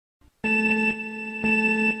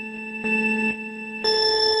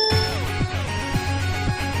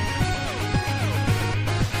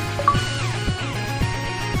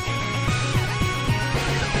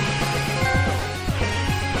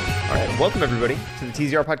Welcome, everybody, to the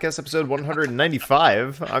TZR Podcast, episode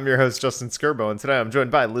 195. I'm your host, Justin Skirbo, and today I'm joined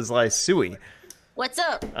by Liz Lai Sui. What's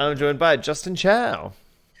up? I'm joined by Justin Chow.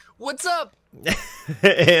 What's up?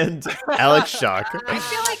 And Alex Shock. I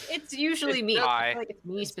feel like it's usually me. Hi. I feel like it's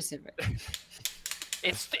me specific.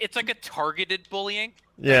 It's like a targeted bullying.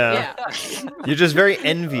 Yeah. Yeah. You're just very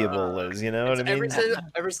enviable, Liz, you know what I mean?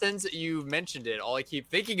 Ever since you mentioned it, all I keep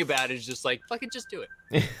thinking about is just like, fucking just do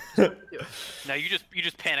it. No, you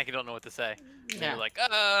just panic and don't know what to say. And Yeah. You're like,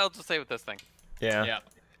 I'll just say with this thing. Yeah.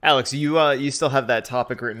 Alex, you still have that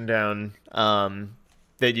topic written down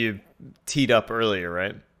that you teed up earlier,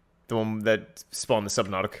 right? The one that spawned the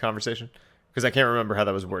Subnautica conversation? Because I can't remember how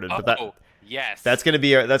that was worded, but yes. that's gonna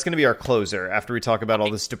be our closer after we talk about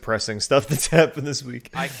all this depressing stuff that's happened this week.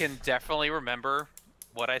 I can definitely remember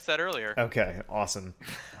what I said earlier. Okay, awesome.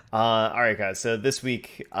 All right, guys. So this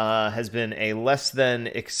week has been a less than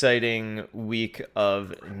exciting week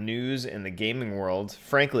of news in the gaming world.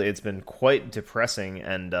 Frankly, it's been quite depressing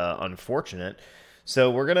and unfortunate.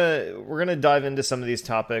 So we're gonna dive into some of these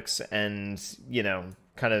topics and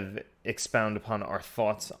kind of expound upon our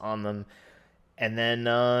thoughts on them, and then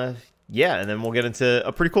and then we'll get into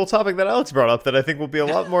a pretty cool topic that Alex brought up that I think will be a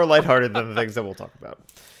lot more lighthearted than the things that we'll talk about.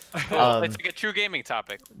 It's like a true gaming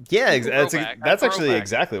topic. Yeah, Throwback. that's actually Throwback.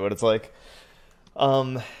 exactly what it's like.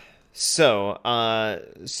 So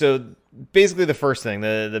basically the first thing,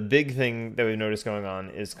 the big thing that we've noticed going on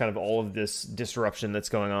is kind of all of this disruption that's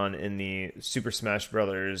going on in the Super Smash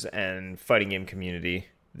Brothers and fighting game community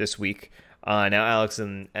this week. Now, Alex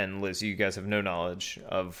and Liz, you guys have no knowledge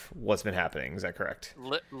of what's been happening. Is that correct?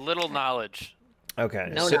 Little knowledge. Okay.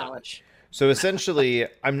 No knowledge. So essentially,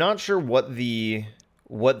 I'm not sure what the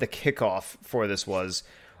kickoff for this was,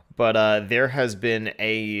 but there has been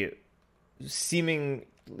a seemingly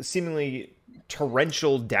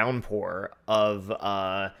torrential downpour of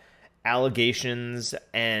allegations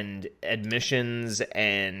and admissions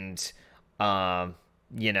and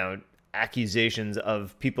accusations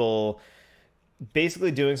of people basically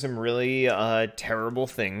doing some really terrible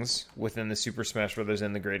things within the Super Smash Brothers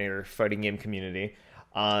and the greater fighting game community.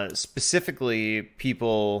 Specifically,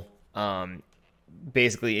 people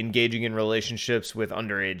basically engaging in relationships with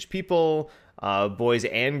underage people, boys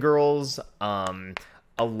and girls.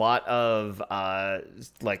 A lot of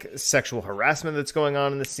sexual harassment that's going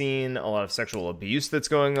on in the scene, a lot of sexual abuse that's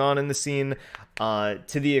going on in the scene, to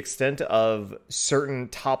the extent of certain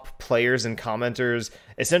top players and commenters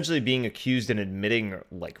essentially being accused and admitting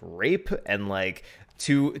rape, and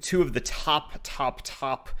two of the top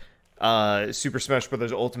Super Smash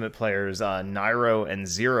Bros. Ultimate players, Nairo and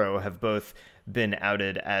Zero, have both been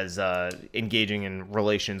outed as engaging in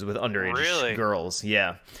relations with underage girls.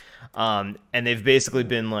 Yeah. And they've basically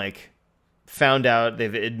been found out.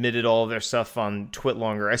 They've admitted all of their stuff on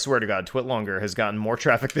Twitlonger. I swear to God, Twitlonger has gotten more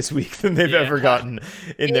traffic this week than they've ever gotten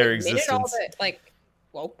in their existence.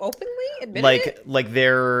 Openly admitted it?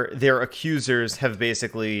 Their accusers have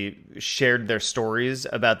basically shared their stories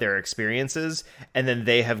about their experiences, and then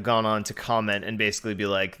they have gone on to comment and basically be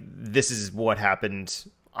like, "This is what happened.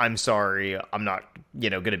 I'm sorry. I'm not,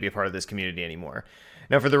 going to be a part of this community anymore."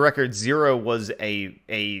 Now, for the record, Zero was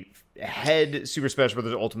a head Super Smash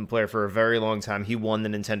Bros. Ultimate player for a very long time. He won the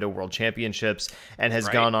Nintendo World Championships and has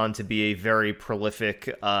gone on to be a very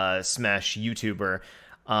prolific Smash YouTuber.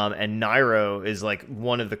 And Nairo is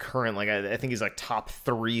one of the current, I think he's top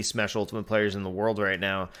 3 Smash Ultimate players in the world right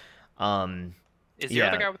now. Is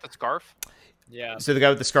Zero the guy with the scarf? Yeah. So the guy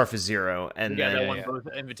with the scarf is Zero, and Yeah, then that won both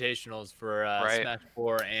invitationals for Smash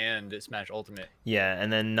 4 and Smash Ultimate. Yeah,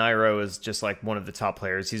 and then Nairo is just one of the top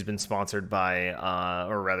players. He's been sponsored by,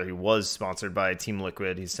 or rather, he was sponsored by Team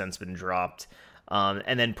Liquid. He's since been dropped.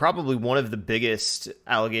 And then probably one of the biggest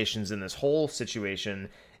allegations in this whole situation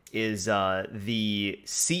is the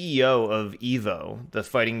CEO of EVO, the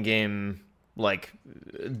fighting game,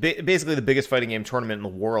 basically the biggest fighting game tournament in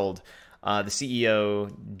the world. The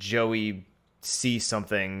CEO, Joey C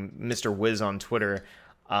something, Mr. Wiz on Twitter,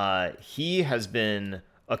 he has been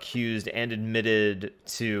accused and admitted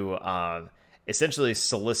to essentially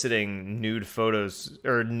soliciting nude photos,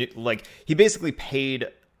 or he basically paid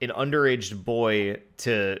an underage boy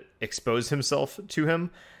to expose himself to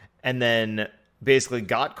him, and then basically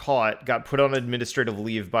got caught, got put on administrative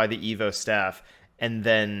leave by the EVO staff, and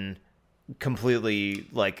then completely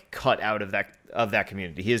cut out of that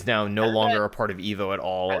community. He is now no longer a part of EVO at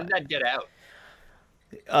all. How did that get out?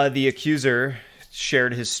 The accuser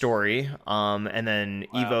shared his story, and then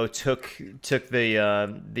EVO took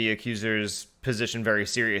the accuser's position very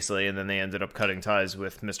seriously, and then they ended up cutting ties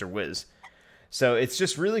with Mr. Wiz. So it's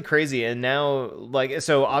just really crazy. And now,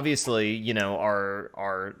 so obviously,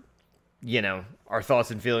 our our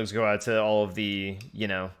thoughts and feelings go out to all of the,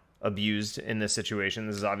 abused in this situation.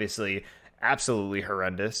 This is obviously absolutely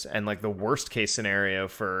horrendous and like the worst case scenario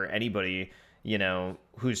for anybody,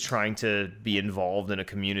 who's trying to be involved in a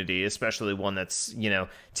community, especially one that's,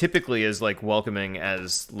 typically is like welcoming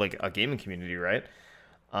as like a gaming community, right?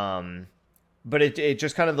 But it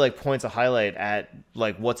just kind of like points a highlight at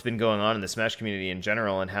like what's been going on in the Smash community in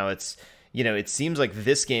general and how it's, it seems like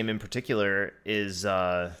this game in particular is,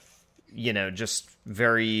 just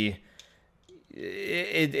very,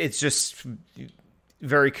 it's just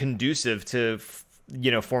very conducive to,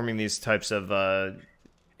 forming these types of,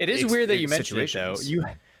 it is weird that you mentioned it, though.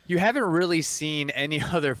 situations. You haven't really seen any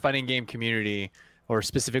other fighting game community, or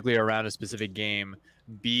specifically around a specific game,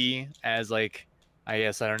 be as like, I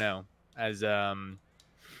guess, I don't know, as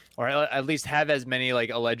or at least have as many like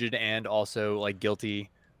alleged and also like guilty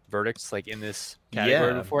verdicts like in this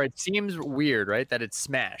category before. It seems weird, right? That it's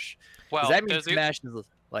Smash. Well, Does that mean Smash is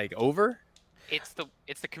like over? It's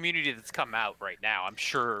the community that's come out right now. I'm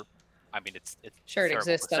sure. I mean, it's Sure, it terrible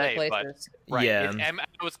to exists other say, but- places. Right. Yeah.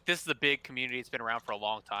 This is a big community. It's been around for a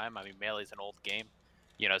long time. I mean, Melee's an old game,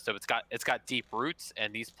 so it's got deep roots,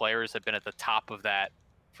 and these players have been at the top of that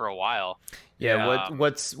for a while. Yeah,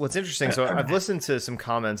 what's interesting, so I've listened to some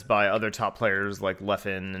comments by other top players like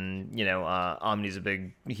Leffen, and Omni's a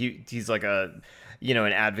big, he's like a an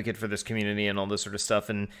advocate for this community and all this sort of stuff,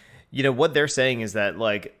 and what they're saying is that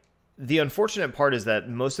like the unfortunate part is that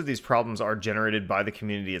most of these problems are generated by the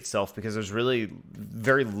community itself because there's really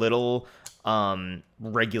very little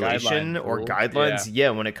regulation or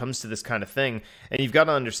guidelines when it comes to this kind of thing. And you've got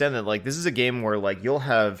to understand that like this is a game where like you'll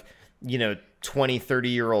have 20,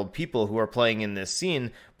 30-year-old people who are playing in this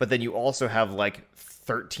scene, but then you also have like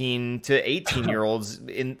 13 to 18-year-olds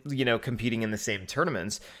in competing in the same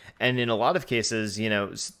tournaments. And in a lot of cases,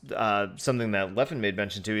 something that Leffen made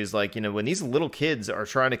mention to is like, when these little kids are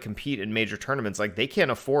trying to compete in major tournaments, like they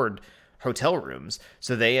can't afford hotel rooms.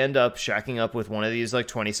 So they end up shacking up with one of these like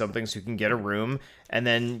 20-somethings who can get a room. And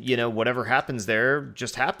then, whatever happens there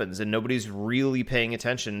just happens. And nobody's really paying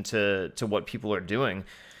attention to what people are doing.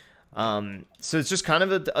 So it's just kind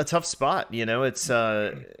of a tough spot. It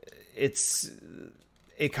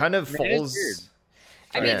kind of falls.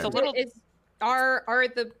 I mean, it's a little.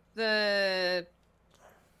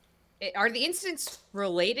 Are the incidents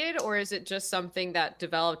related, or is it just something that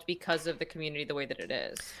developed because of the community the way that it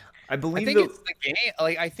is? I believe it's the game.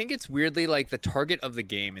 Like, I think it's weirdly like the target of the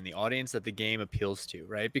game and the audience that the game appeals to,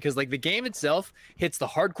 right? Because like the game itself hits the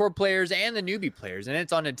hardcore players and the newbie players, and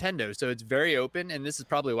it's on Nintendo, so it's very open. And this is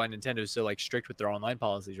probably why Nintendo is so like strict with their online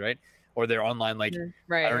policies, right? Or their online like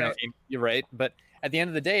right. I don't know if you're right, but at the end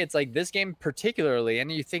of the day, it's like this game particularly,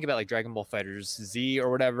 and you think about like Dragon Ball FighterZ Z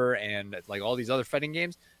or whatever, and like all these other fighting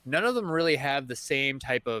games, none of them really have the same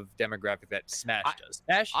type of demographic that Smash does.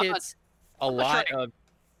 Smash hits a lot of.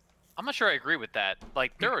 I'm not sure I agree with that.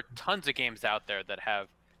 Like, there are tons of games out there that have,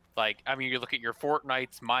 like, I mean, you look at your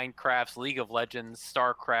Fortnites, Minecrafts, League of Legends,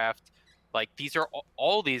 StarCraft. Like, these are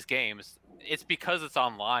all these games. It's because it's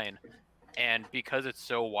online, and because it's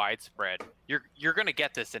so widespread. You're gonna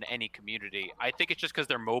get this in any community. I think it's just because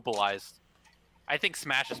they're mobilized. I think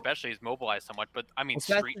Smash especially is mobilized so much. But I mean,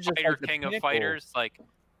 Street Fighter, like King of Fighters, like.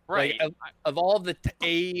 Right. Like, of all of the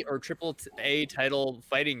A or triple A title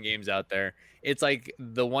fighting games out there, it's like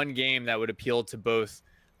the one game that would appeal to both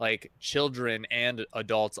like children and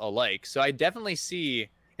adults alike. So I definitely see.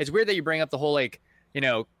 It's weird that you bring up the whole like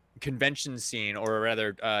convention scene, or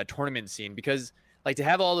rather tournament scene, because like to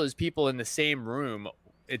have all those people in the same room,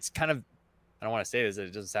 it's kind of, I don't want to say this, it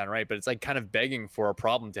doesn't sound right, but it's like kind of begging for a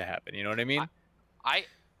problem to happen. You know what I mean? I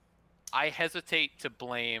hesitate to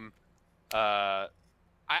blame.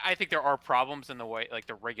 I think there are problems in the way, like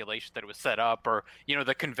the regulation that it was set up, or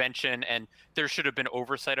the convention, and there should have been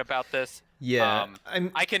oversight about this. Yeah,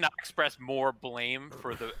 I cannot express more blame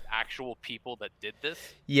for the actual people that did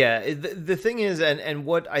this. Yeah, the thing is, and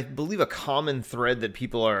what I believe a common thread that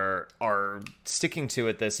people are sticking to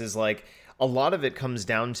at this is like a lot of it comes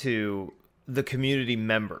down to the community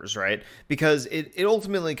members, right? Because it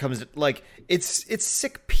ultimately comes like it's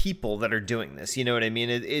sick people that are doing this. You know what I mean?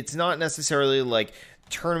 It's not necessarily like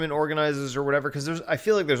tournament organizers or whatever, because I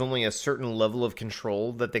feel like there's only a certain level of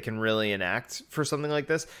control that they can really enact for something like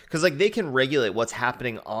this, because like they can regulate what's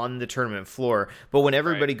happening on the tournament floor, but when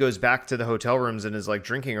everybody goes back to the hotel rooms and is like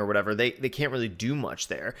drinking or whatever, they can't really do much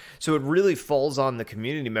there. So it really falls on the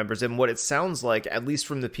community members. And what it sounds like, at least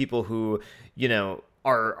from the people who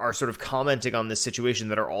are sort of commenting on this situation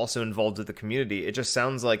that are also involved with the community, it just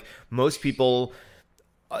sounds like most people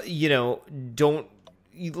don't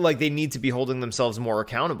like they need to be holding themselves more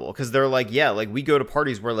accountable, because they're like, yeah, like we go to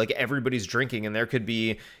parties where like everybody's drinking and there could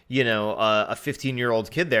be, you know, a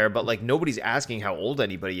 15-year-old kid there, but like nobody's asking how old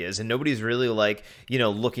anybody is, and nobody's really like, you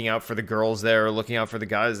know, looking out for the girls there or looking out for the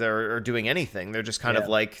guys there or doing anything. They're just kind of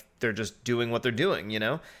like, they're just doing what they're doing, you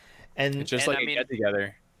know? And It's just And like I mean- a get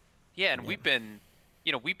together. Yeah, and we've been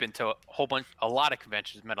to a lot of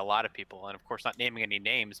conventions, met a lot of people, and of course, not naming any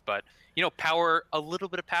names, but you know, power, a little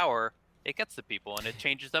bit of power, it gets the people, and it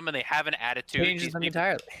changes them, and they have an attitude. Changes These them people-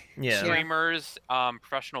 entirely. yeah. Streamers,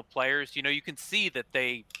 professional players, you know, you can see that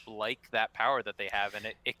they like that power that they have, and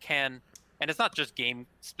it can, and it's not just game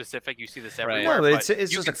specific. You see this Right. everywhere. No, but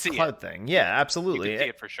it's you just can a see clout it. thing. Yeah, You absolutely. can see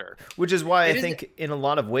it for sure. Which is why It I is- think in a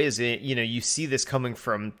lot of ways, you know, you see this coming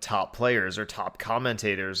from top players or top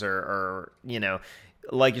commentators or, you know,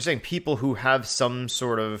 like you're saying, people who have some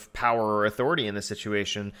sort of power or authority in the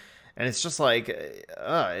situation. And it's just like,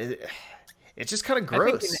 it's just kind of I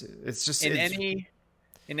think gross. It's just in it's-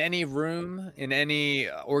 any room, in any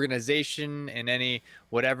organization, in any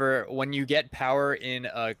whatever, when you get power in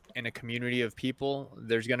a community of people,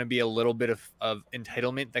 there's going to be a little bit of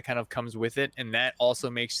entitlement that kind of comes with it, and that also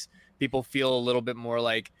makes people feel a little bit more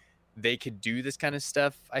like they could do this kind of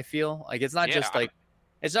stuff. I feel like it's not Yeah, just like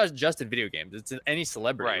it's not just in video games, it's in any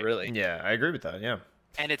celebrity. Right. Really. yeah, I agree with that. Yeah.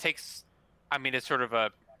 And it takes, I mean, it's sort of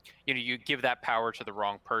a, you know, you give that power to the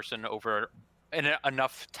wrong person over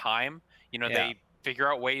enough time, you know, Yeah. they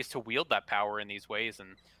figure out ways to wield that power in these ways, and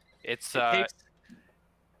it's It takes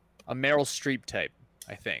a Meryl Streep type,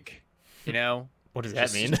 I think. You know, What does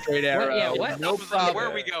Just that mean? Straight arrow. yeah, what? No problem. where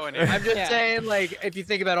are we going here? I'm just Yeah. saying, like, if you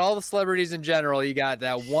think about all the celebrities in general, you got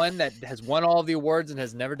that one that has won all the awards and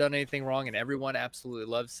has never done anything wrong, and everyone absolutely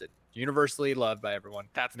loves it. Universally loved by everyone.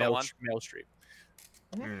 That's the one. Meryl Streep.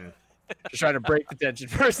 Mm. Just trying to break the tension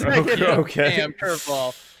for a second. Okay. Damn,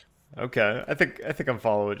 curveball. Okay, I think I'm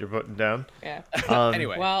following what you're putting down. Yeah.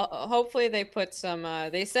 Anyway. Well, hopefully they put some.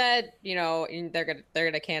 They said, you know, they're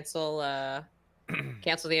gonna cancel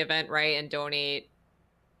cancel the event, right, and donate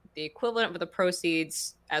the equivalent of the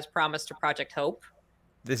proceeds as promised to Project Hope.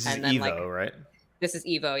 This is And then, Evo, like, right? This is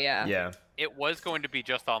Evo, yeah. Yeah. It was going to be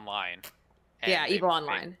just online. Yeah, and Evo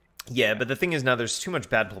Online. Yeah, but the thing is now there's too much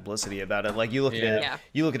bad publicity about it. Like you look at Yeah. it, Yeah.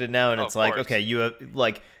 you look at it now, and Oh, it's of like, course. okay, you have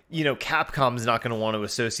like, you know, Capcom's not going to want to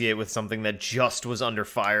associate with something that just was under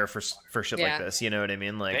fire for shit Yeah. like this. You know what I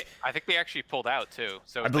mean? Like, I think they actually pulled out too.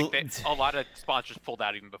 So I like bel- a lot of sponsors pulled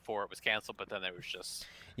out even before it was canceled, but then it was just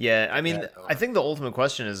yeah, I mean, Yeah. I think the ultimate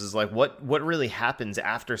question is like, what really happens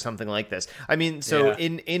after something like this? I mean, so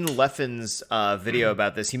Yeah. in Leffen's video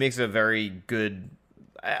about this, he makes a very good.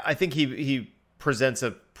 I think he presents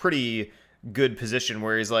a pretty good position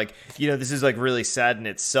where he's like, you know, this is like really sad and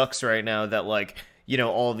it sucks right now that like, you know,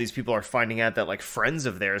 all of these people are finding out that like friends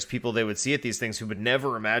of theirs, people they would see at these things who would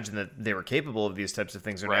never imagine that they were capable of these types of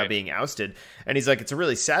things, are now Right. being ousted. And he's like, it's a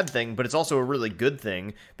really sad thing, but it's also a really good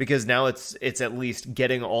thing because now it's at least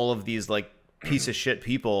getting all of these like piece of shit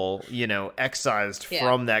people, you know, excised Yeah.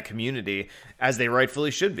 from that community as they rightfully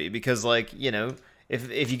should be. Because like, you know,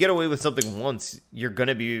 if you get away with something once, you're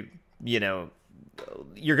gonna be, you know,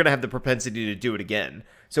 you're gonna have the propensity to do it again.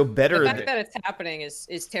 So better The fact th- that it's happening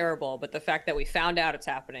is terrible, but the fact that we found out it's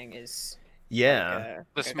happening is yeah. like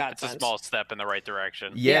it's a godsend. small step in the right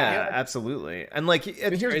direction. Yeah, Yeah. absolutely. And like, and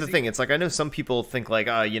here's the crazy. thing: it's like I know some people think like,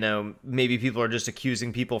 you know, maybe people are just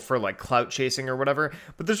accusing people for like clout chasing or whatever,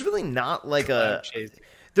 but there's really not like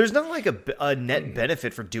there's not like a net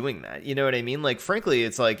benefit for doing that. You know what I mean? Like, frankly,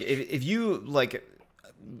 it's like if you like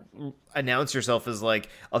announce yourself as like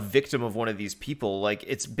a victim of one of these people, like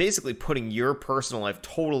it's basically putting your personal life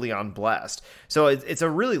totally on blast. So it's a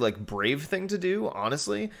really like brave thing to do,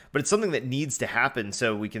 honestly, but it's something that needs to happen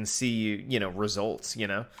so we can see, you know, results, you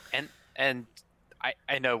know? And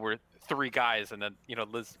I know we're three guys, and then you know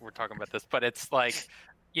Liz, we're talking about this, but it's like,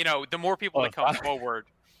 you know, the more people that come forward,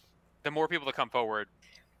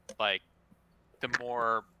 like the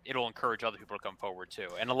more it'll encourage other people to come forward too.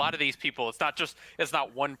 And a lot of these people, it's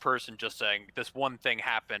not one person just saying this one thing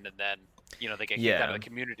happened and then, you know, they get kicked out of the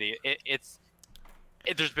community.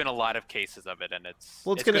 There's been a lot of cases of it, and it's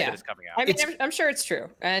Well, it's good gonna- that it's coming out. I mean, It's- I'm sure it's true,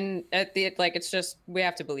 and at the like, it's just we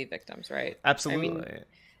have to believe victims, right? Absolutely.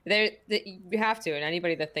 You have to, and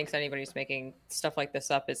anybody that thinks anybody's making stuff like this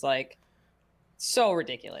up is like so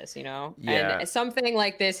ridiculous, you know. Yeah. And something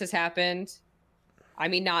like this has happened. I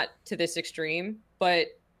mean, not to this extreme, but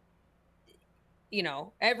you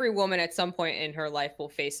know, every woman at some point in her life will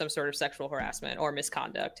face some sort of sexual harassment or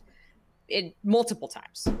misconduct, multiple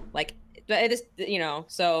times. Like it is, you know.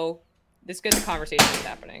 So this good conversation is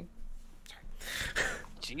happening.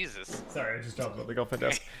 Jesus. Sorry, I just dropped something off my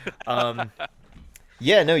desk.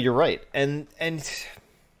 Yeah, no, you're right. And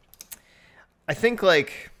I think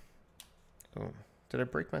like, oh, did I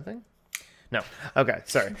break my thing? No. Okay,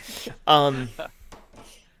 sorry.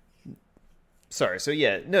 Sorry. So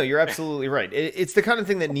yeah, no, you're absolutely right. It's the kind of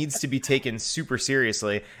thing that needs to be taken super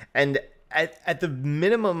seriously. And at the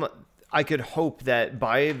minimum, I could hope that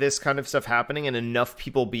by this kind of stuff happening and enough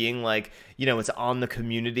people being like, you know, it's on the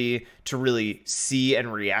community to really see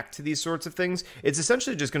and react to these sorts of things, it's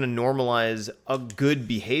essentially just going to normalize a good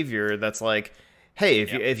behavior that's like, hey,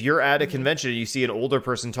 if you're at a convention and you see an older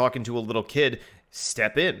person talking to a little kid,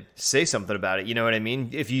 step in, say something about it. You know what I mean?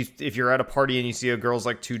 If you're at a party and you see a girl's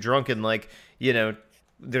like too drunk and like, you know,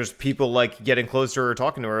 there's people like getting close to her or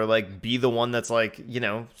talking to her, like be the one that's like, you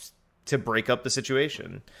know, to break up the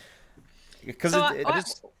situation. Because so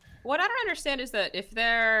what I don't understand is that if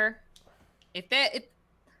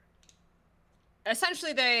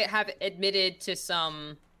essentially they have admitted to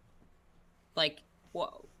some, like,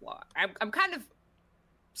 I'm kind of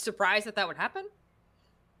surprised that would happen,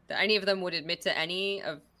 that any of them would admit to any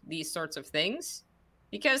of these sorts of things,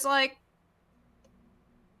 because like,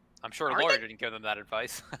 I'm sure a lawyer didn't give them that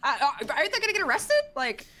advice. aren't they gonna get arrested?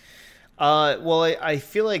 Like, well, I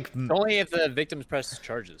feel like only if the victims press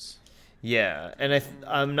charges. Yeah, and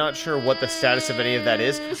I'm not sure what the status of any of that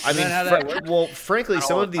is. I mean, well, frankly,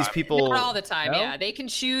 some of these people not all the time. No? Yeah, they can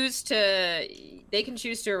choose to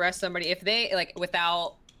arrest somebody if they like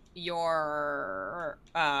without your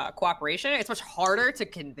cooperation. It's much harder to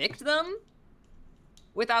convict them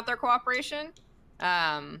without their cooperation.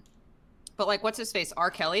 But like, what's his face?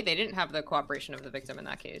 R. Kelly. They didn't have the cooperation of the victim in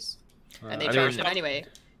that case, and they charged him anyway.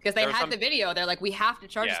 Because they had the video. They're like, we have to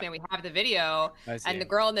charge this man. We have the video. And the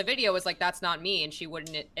girl in the video was like, that's not me. And she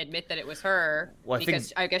wouldn't admit that it was her. Well,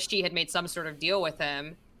 I guess she had made some sort of deal with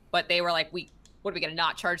him. But they were like, what are we going to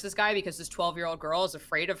not charge this guy because this 12-year-old girl is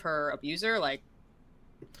afraid of her abuser? Like,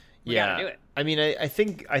 we gotta do it. I mean, I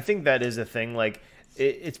think that is a thing. Like,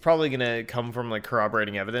 it's probably going to come from like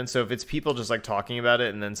corroborating evidence. So if it's people just like talking about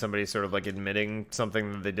it and then somebody sort of like admitting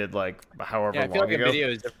something that they did like however long ago. I feel like a video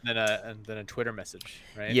is different than a Twitter message,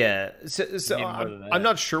 right? Yeah. So I'm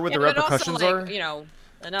not sure what the repercussions also, are. You know,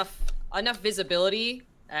 enough visibility,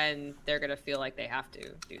 and they're going to feel like they have to do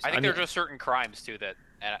something. I think there are just certain crimes too that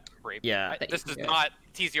rape. Yeah. This is not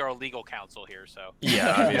TZR legal counsel here, so.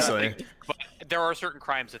 Yeah, obviously. But there are certain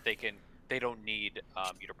crimes that they don't need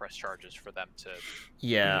you to press charges for them to.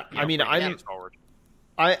 Yeah, I mean, forward.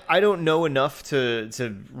 I don't know enough to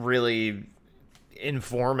really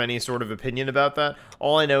inform any sort of opinion about that.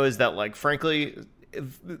 All I know is that, like, frankly,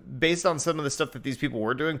 based on some of the stuff that these people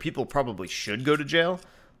were doing, people probably should go to jail.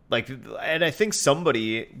 Like, and I think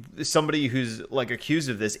somebody who's like accused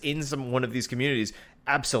of this in one of these communities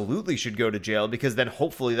absolutely should go to jail, because then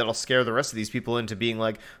hopefully that'll scare the rest of these people into being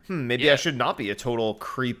like, maybe I should not be a total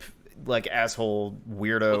creep, like asshole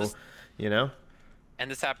weirdo, you know.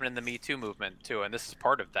 And this happened in the Me Too movement too, and this is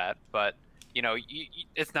part of that. But you know,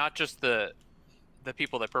 it's not just the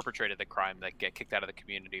people that perpetrated the crime that get kicked out of the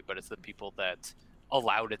community, but it's the people that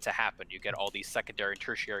allowed it to happen. You get all these secondary and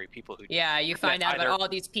tertiary people who you find out about all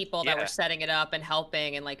these people that were setting it up and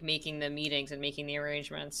helping and like making the meetings and making the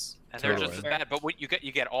arrangements. And they're just as bad. But what you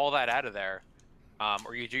get all that out of there,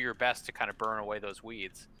 or you do your best to kind of burn away those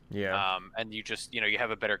weeds. Yeah. And you just, you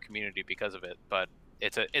have a better community because of it. But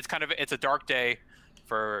it's a dark day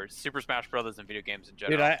for Super Smash Brothers and video games in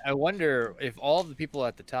general. Dude, I wonder if all of the people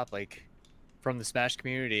at the top, like from the Smash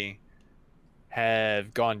community,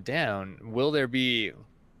 have gone down. Will there be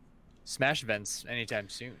Smash events anytime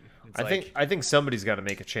soon? I think somebody's got to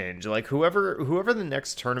make a change. Like whoever the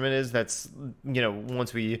next tournament is, that's,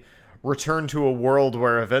 once we return to a world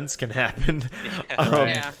where events can happen.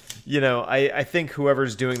 I think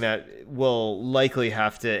whoever's doing that will likely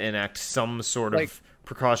have to enact some sort of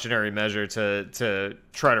precautionary measure to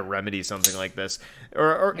try to remedy something like this,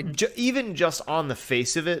 or even just on the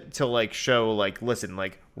face of it to like show like, listen,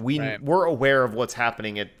 like we're aware of what's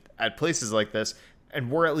happening at places like this, and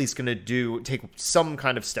we're at least going to take some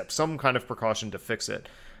kind of step, some kind of precaution to fix it.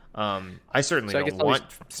 I certainly don't want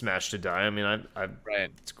Smash to die. I mean,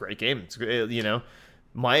 it's a great game. It's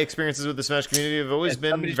my experiences with the Smash community have always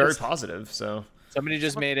been very positive. So somebody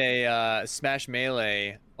just made a Smash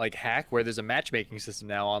Melee hack where there's a matchmaking system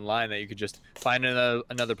now online that you could just find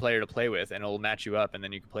another player to play with, and it'll match you up, and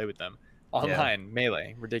then you can play with them online.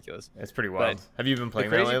 Melee, ridiculous. It's pretty wild. Have you been playing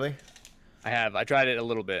that lately? I have. I tried it a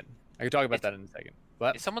little bit. I could talk about that in a second.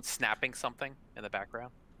 What? Is someone snapping something in the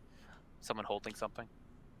background? Someone holding something?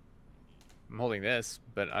 I'm holding this,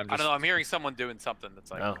 but I don't know. I'm hearing someone doing something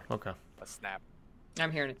that's like a snap.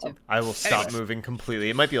 I'm hearing it too. I will stop moving completely.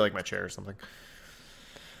 It might be like my chair or something.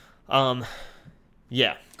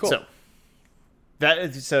 Yeah. Cool.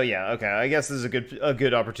 So yeah, okay. I guess this is a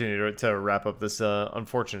good opportunity to wrap up this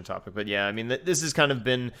unfortunate topic. But yeah, I mean, this has kind of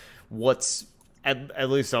been what's at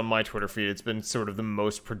least on my Twitter feed. It's been sort of the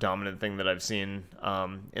most predominant thing that I've seen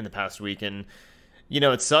in the past week, and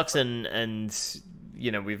it sucks. And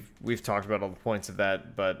we've talked about all the points of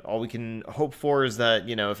that, but all we can hope for is that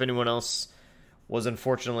if anyone else was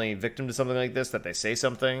unfortunately victim to something like this, that they say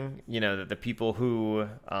something. That the people who've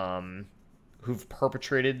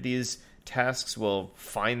perpetrated these tasks will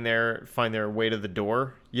find their way to the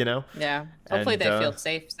door. Yeah. Hopefully And, they feel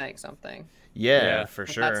safe saying something. Yeah, for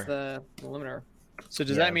But sure. That's the limiter. So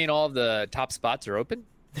does Yeah. that mean all of the top spots are open?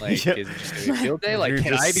 Like, Yeah. is it just gonna be a field day? Like, You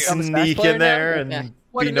can just I become a Smash sneak player in there now? and Yeah.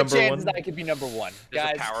 What be are the number chances one? that I could be number one? There's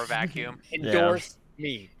Guys, a power vacuum. endorse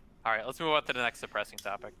me. All right, let's move on to the next depressing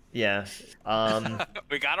topic. Yeah.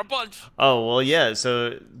 We got a bunch. Oh, well, yeah.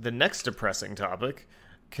 So the next depressing topic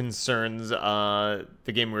concerns the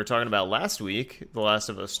game we were talking about last week, The Last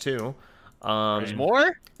of Us 2. There's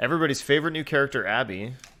more? Everybody's favorite new character,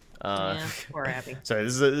 Abby. Yeah, poor Abby. Sorry,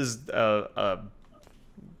 this is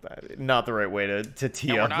not the right way to tee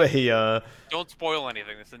No, we're up not. a... Don't spoil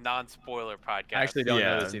anything. This is a non-spoiler podcast. I actually don't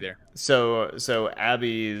Yeah. know this either. So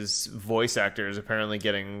Abby's voice actor is apparently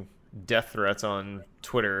getting death threats on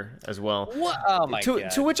Twitter as well. What? Oh my god.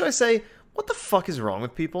 To which I say, what the fuck is wrong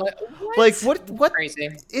with people? What? Like, what? Crazy.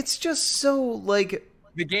 It's just so, like...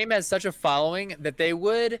 The game has such a following that they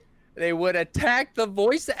would attack the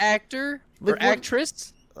voice actor Like, or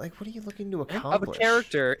actress Like, what are you looking to of accomplish? a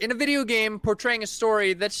character in a video game portraying a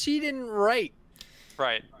story that she didn't write.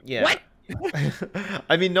 Right. Yeah. What?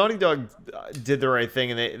 I mean, Naughty Dog did the right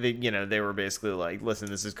thing, and they were basically like, listen,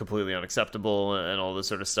 this is completely unacceptable, and all this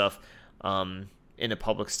sort of stuff, in a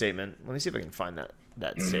public statement. Let me see if I can find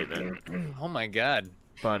that statement. Oh my god.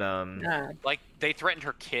 But Like they threatened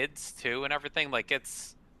her kids too and everything. Like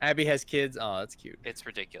it's Abby has kids. Oh, that's cute. it's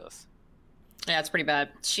ridiculous. Yeah, it's pretty bad.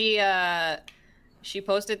 She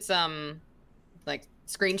posted some like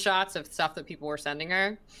screenshots of stuff that people were sending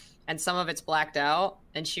her, and some of it's blacked out.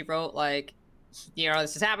 And she wrote like,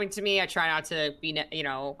 this is happening to me. I try not to be,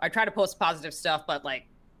 I try to post positive stuff, but like,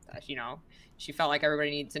 she felt like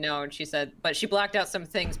everybody needed to know. And she said, but she blacked out some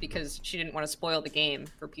things because she didn't want to spoil the game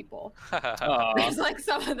for people. Aw. There's like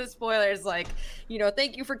some of the spoilers, like,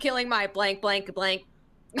 thank you for killing my blank, blank, blank.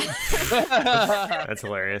 that's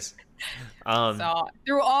hilarious. So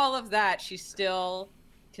through all of that, she's still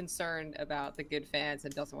concerned about the good fans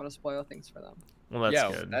and doesn't want to spoil things for them. Well, that's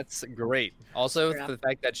Yeah, good. that's great. Also, Yeah. the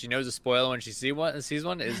fact that she knows a spoiler when she sees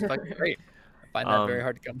one is fucking great. I find that very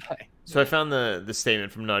hard to come by. So I found the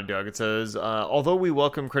statement from Naughty Dog. It says, although we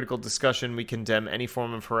welcome critical discussion, we condemn any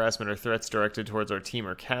form of harassment or threats directed towards our team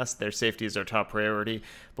or cast. Their safety is our top priority,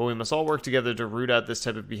 but we must all work together to root out this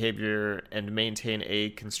type of behavior and maintain a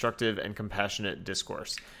constructive and compassionate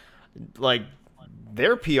discourse. Like,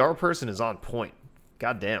 their PR person is on point.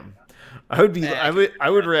 God damn. I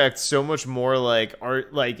would react so much more like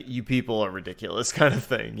you people are ridiculous kind of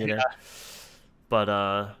thing, Yeah.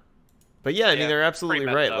 But yeah, I mean, Yeah, they're absolutely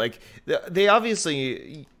pretty right. messed up. Like, they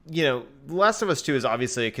obviously, The Last of Us 2 is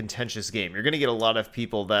obviously a contentious game. You're going to get a lot of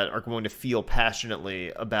people that are going to feel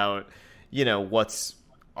passionately about, what's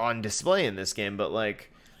on display in this game. But,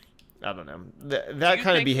 like, I don't know. That you kind of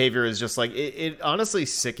think- behavior is just, like, it honestly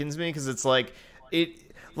sickens me because it's, like,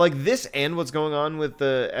 this and what's going on with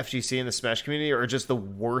the FGC and the Smash community are just the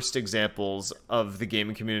worst examples of the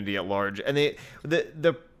gaming community at large. And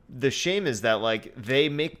the shame is that like they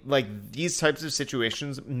make like these types of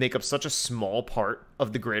situations make up such a small part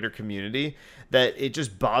of the greater community that it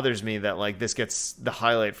just bothers me that like this gets the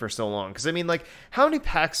highlight for so long. Because I mean, like, how many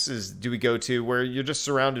PAXs do we go to where you're just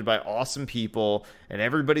surrounded by awesome people and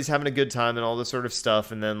everybody's having a good time and all this sort of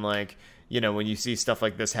stuff, and then like, when you see stuff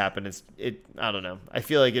like this happen, I don't know. I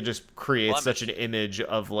feel like it just creates such an image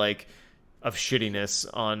of like of shittiness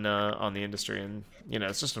on the industry, and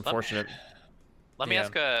it's just unfortunate. Let me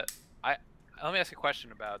Yeah. ask a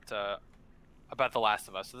question about The Last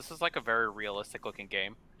of Us. So this is like a very realistic looking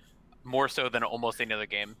game, more so than almost any other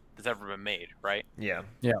game that's ever been made, right? Yeah.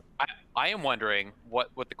 I am wondering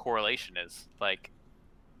what the correlation is. Like,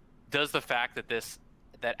 does the fact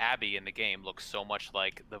that Abby in the game looks so much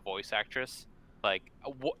like the voice actress, like,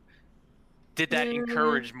 what did that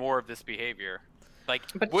encourage more of this behavior? Like,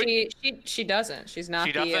 But she doesn't. She's not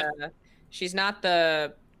she's not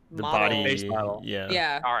the The model. body, Face model. yeah.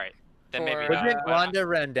 Yeah. all right, then maybe For- not. Wasn't but- Ronda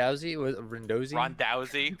Rousey?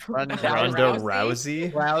 Rondowski? Ronda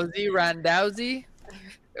Rousey. Rousey?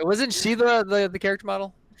 Wasn't she the character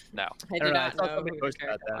model? No. I I do don't know. I not saw know. somebody who post the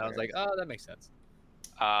about that. And I was like, character oh, that makes sense.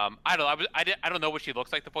 I don't know. I don't know what she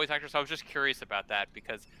looks like, the voice actress. I was just curious about that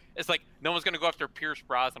because it's like no one's gonna go after Pierce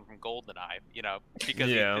Brosnan from GoldenEye, because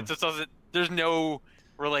it just doesn't. There's no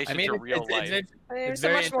relation to real life. It's a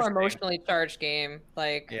much more emotionally charged game.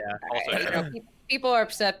 Like, also people are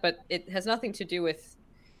upset, but it has nothing to do with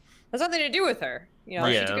her. She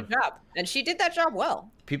did a good job, and she did that job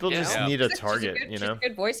well. People just need a target, she's a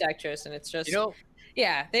good voice actress, and it's just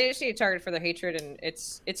they just need a target for their hatred, and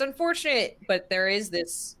it's unfortunate, but there is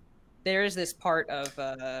this part of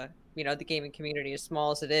the gaming community, as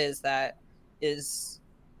small as it is, that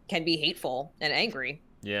can be hateful and angry.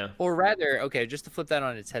 Yeah. Or rather, okay, just to flip that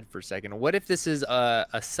on its head for a second, what if this is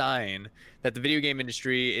a sign that the video game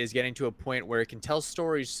industry is getting to a point where it can tell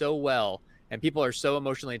stories so well and people are so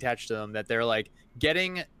emotionally attached to them that they're like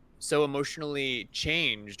getting so emotionally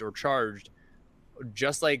changed or charged,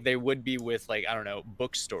 just like they would be with, like, I don't know,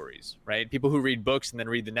 book stories, right? People who read books and then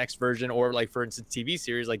read the next version, or like, for instance, TV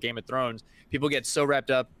series like Game of Thrones, people get so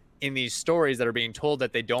wrapped up in these stories that are being told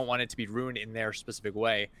that they don't want it to be ruined in their specific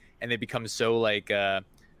way, and they become so like I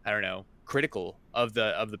don't know, critical of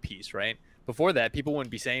the piece, right? Before that, people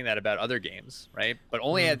wouldn't be saying that about other games, right? But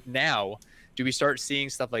only now do we start seeing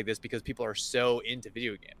stuff like this because people are so into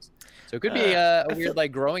video games. So it could be a weird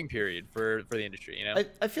like growing period for the industry,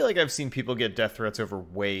 I feel like I've seen people get death threats over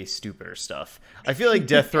way stupider stuff. I feel like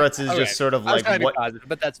death threats is just sort of like what, positive,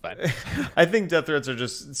 but that's fine. I think death threats are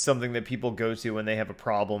just something that people go to when they have a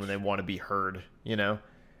problem and they want to be heard, They're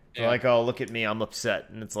like, oh, look at me, I'm upset.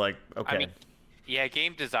 And it's like, okay.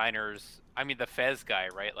 Game designers, the Fez guy,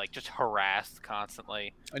 right? Like, just harassed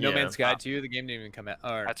constantly. No Man's Sky too, the game didn't even come out.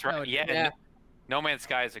 That's right. No Man's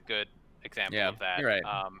Sky is a good example of that. You're right.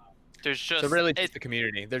 There's just... So really, it's the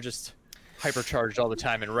community. They're just hypercharged all the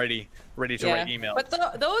time and ready to write emails.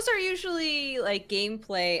 But those are usually, like,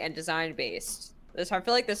 gameplay and design-based. I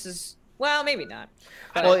feel like this is... Well, maybe not.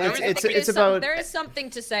 Well, it's about... There is something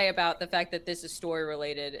to say about the fact that this is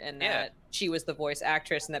story-related and that she was the voice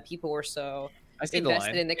actress and that people were so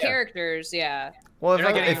invested in the characters. Yeah. Well,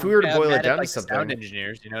 if we were to boil it down to something... Sound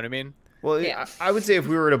engineers, you know what I mean? Well, I would say if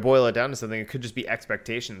we were to boil it down to something, it could just be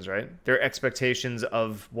expectations, right? There are expectations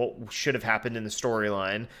of what should have happened in the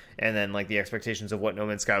storyline, and then like the expectations of what No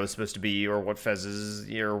Man's Sky was supposed to be, or what Fez is,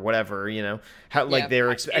 or whatever, How there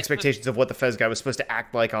are expectations of what the Fez guy was supposed to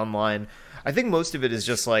act like online. I think most of it is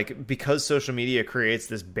just like, because social media creates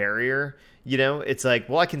this barrier, it's like,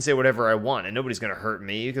 well, I can say whatever I want and nobody's going to hurt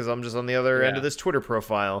me because I'm just on the other end of this Twitter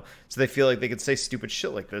profile. So they feel like they could say stupid shit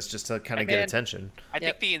like this just to kind of get attention. I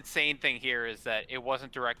think the insane thing here is that it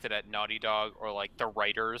wasn't directed at Naughty Dog or like the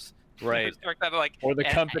writers. Right. It was directed at like... Or the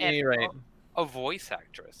company, right. A voice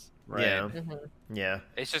actress. Right. Yeah. Mm-hmm. Yeah.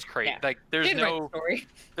 It's just crazy. Like, there's no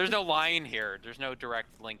line here. There's no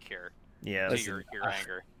direct link here. Yeah. To your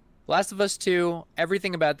anger. Last of Us 2,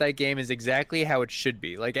 everything about that game is exactly how it should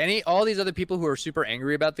be. Like all these other people who are super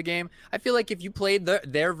angry about the game, I feel like if you played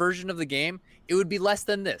their version of the game, it would be less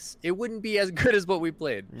than this. It wouldn't be as good as what we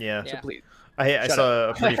played. Yeah. So please. I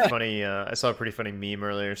saw a pretty funny meme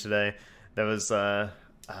earlier today that was it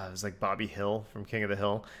was like Bobby Hill from King of the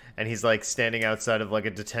Hill, and he's like standing outside of like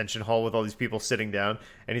a detention hall with all these people sitting down,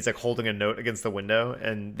 and he's like holding a note against the window,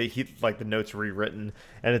 and the note's rewritten,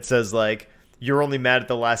 and it says like, "You're only mad at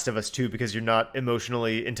The Last of Us 2 because you're not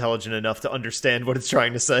emotionally intelligent enough to understand what it's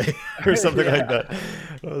trying to say," or something like that.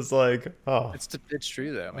 I was like, oh, it's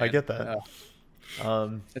true though, man. I get that.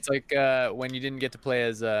 It's like when you didn't get to play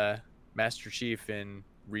as Master Chief in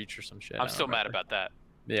Reach or some shit. I'm still mad about that.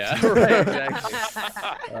 Yeah, right,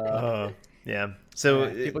 exactly. Yeah.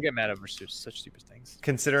 So people get mad over such stupid things.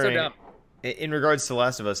 Considering, in regards to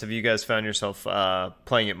Last of Us, have you guys found yourself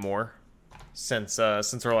playing it more since our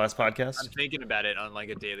last podcast? I'm thinking about it on like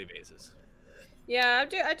a daily basis. Yeah,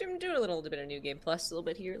 I'm doing a little bit of New Game Plus, a little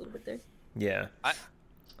bit here, a little bit there. Yeah.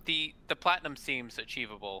 The platinum seems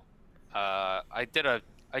achievable. I did a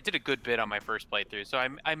good bit on my first playthrough, so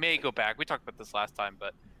I may go back. We talked about this last time,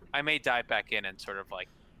 but I may dive back in and sort of like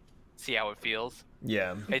see how it feels.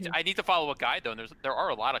 Yeah. I need to follow a guide though, and there are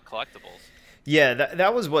a lot of collectibles. Yeah,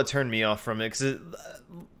 that was what turned me off from it, because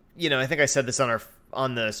I think I said this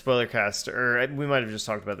on the spoiler cast, or we might have just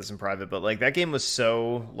talked about this in private, but like that game was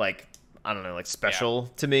so like, I don't know, like special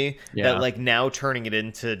to me that like now turning it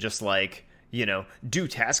into just like, do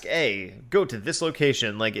task A, go to this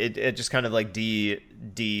location, like it just kind of like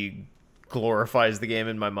glorifies the game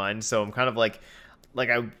in my mind. So I'm kind of like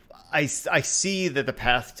I see that the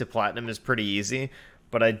path to platinum is pretty easy,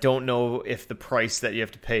 but I don't know if the price that you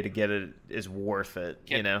have to pay to get it is worth it.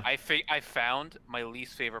 I found my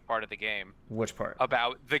least favorite part of the game. Which part?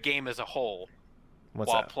 About the game as a whole. What's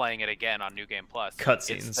while that? Playing it again on New Game Plus.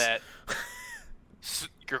 Cutscenes. It's that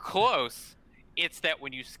You're close. It's that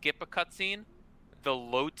when you skip a cutscene, the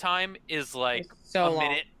load time is like It's so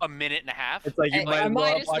long. a minute and a half. It's like you I might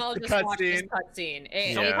might as well as well watch the just watch this cutscene.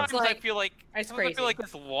 cutscene. Yeah. It's like, I feel like it's sometimes I crazy. feel like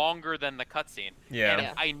it's longer than the cutscene. Yeah. And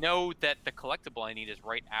Yeah. I know that the collectible I need is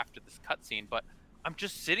right after this cutscene, but I'm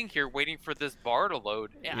just sitting here waiting for this bar to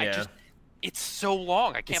load. And Yeah. it's so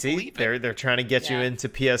long. I can't See, believe they're it. they're trying to get you Yeah. into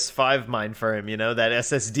PS5 mind frame. You know that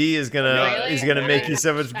SSD is gonna Really? is gonna make you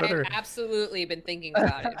so much I've better. absolutely been thinking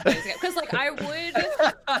about it because like I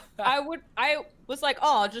was like,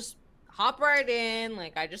 oh, I'll just hop right in.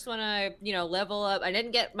 Like I just want to level up. I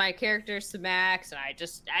didn't get my characters to max, and I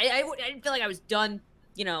didn't feel like I was done.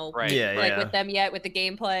 Right. Yeah, like yeah. with them yet with the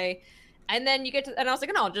gameplay. And then you get to, and I was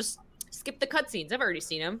like, no, I'll just skip the cutscenes. I've already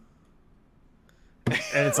seen them.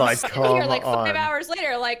 And it's like, Sitting come here like 5 on. hours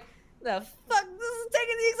later, like the fuck, this is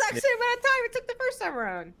taking the exact same amount of time it took the first time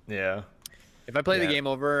around. Yeah. If I play Yeah. the game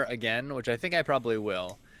over again, which I think I probably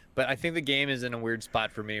will, but I think the game is in a weird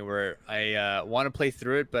spot for me where I want to play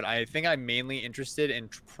through it, but I think I'm mainly interested in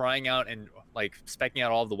trying out and like specking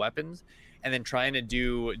out all of the weapons and then trying to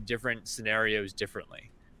do different scenarios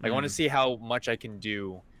differently. Like I want to see how much I can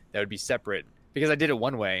do that would be separate because I did it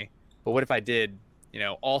one way, but what if I did,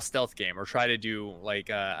 all stealth game or try to do like,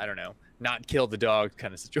 I don't know, not kill the dog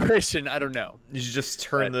kind of situation. I don't know. You should just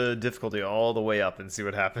turn the difficulty all the way up and see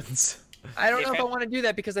what happens. I don't know if I want to do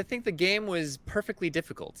that because I think the game was perfectly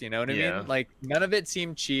difficult. You know what I Yeah. mean? Like none of it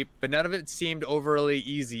seemed cheap, but none of it seemed overly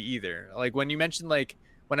easy either. Like when you mentioned like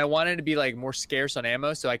when I wanted to be like more scarce on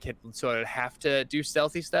ammo, so I'd have to do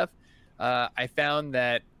stealthy stuff. I found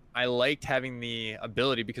that I liked having the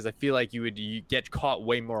ability because I feel like you get caught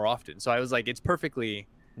way more often. So I was like, it's perfectly.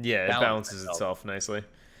 Yeah, it Balance balances itself. itself nicely.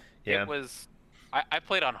 Yeah. It was. I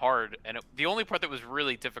played on hard, and the only part that was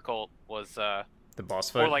really difficult was The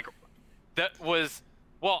boss fight. or like that was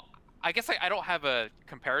well. I guess I don't have a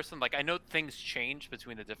comparison. Like I know things change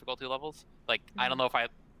between the difficulty levels. Like I don't know if I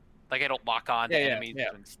don't lock on to Yeah, yeah, enemies yeah.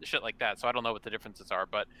 and shit like that. So I don't know what the differences are.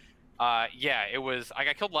 But yeah, it was. I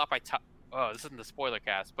got killed a lot by. Oh, this isn't the spoiler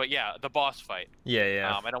cast, but yeah, the boss fight. Yeah,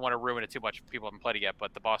 yeah. I don't want to ruin it too much if people haven't played it yet,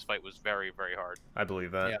 but the boss fight was very, very hard. I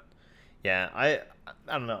believe that. Yeah. Yeah, I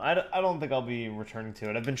don't know. I don't think I'll be returning to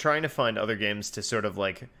it. I've been trying to find other games to sort of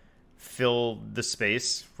like fill the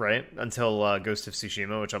space, right? Until Ghost of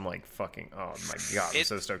Tsushima, which I'm like fucking oh my god, I'm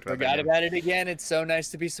so stoked about that Forgot game. about it again. It's so nice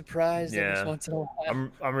to be surprised every Yeah. once in a while.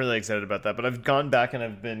 I'm really excited about that, but I've gone back and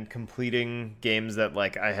I've been completing games that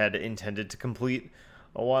like I had intended to complete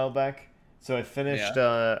a while back. So I finished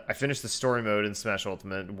the story mode in Smash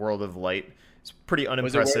Ultimate World of Light. It's pretty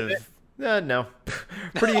unimpressive. No,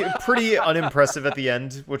 pretty unimpressive at the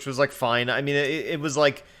end, which was like fine. I mean, it was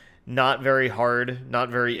like not very hard, not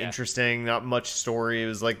very interesting, not much story. It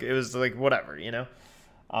was like whatever, you know.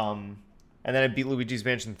 And then I beat Luigi's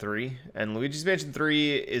Mansion 3, and Luigi's Mansion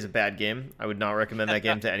 3 is a bad game. I would not recommend that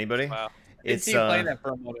game to anybody. Wow. I didn't It's see you playing that for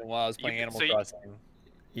a moment while I was playing You- Animal so you- Crossing.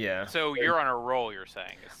 yeah. So you're on a roll, you're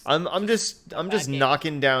saying? I'm just game.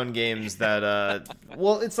 knocking down games that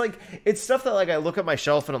well, it's stuff that like I look at my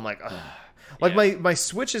shelf and I'm like ugh. Like my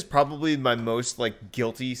Switch is probably my most like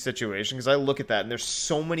guilty situation because I look at that and there's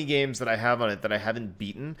so many games that I have on it that I haven't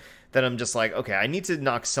beaten that I'm just like, okay, I need to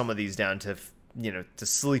knock some of these down to to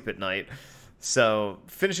sleep at night. So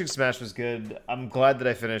finishing Smash was good. I'm glad that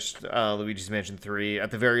I finished Luigi's Mansion 3 at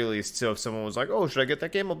the very least. So if someone was like, "Oh, should I get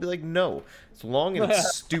that game?" I'll be like, "No, it's long and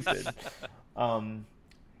it's stupid."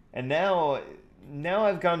 And now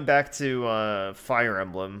I've gone back to Fire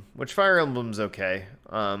Emblem, which Fire Emblem's okay.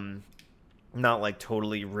 Not like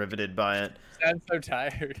totally riveted by it. I'm so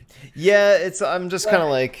tired. Yeah, I'm just kind of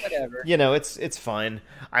like, whatever. it's fine.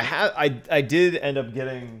 I did end up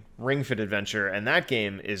getting Ring Fit Adventure, and that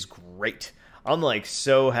game is great. I'm like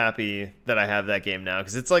so happy that I have that game now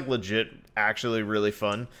because it's like legit, actually really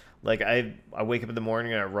fun. Like I wake up in the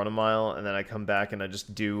morning and I run a mile, and then I come back and I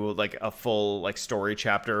just do like a full like story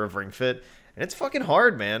chapter of Ring Fit, and it's fucking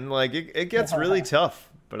hard, man. Like it gets really tough.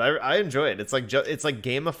 But I enjoy it. It's like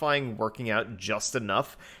gamifying working out just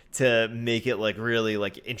enough to make it like really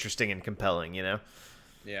like interesting and compelling, you know?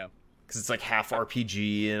 Yeah. Because it's like half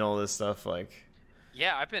RPG and all this stuff. Like,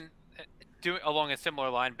 Yeah, I've been doing along a similar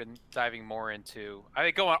line. Been diving more into.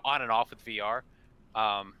 I go on and off with VR,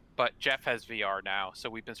 but Jeff has VR now, so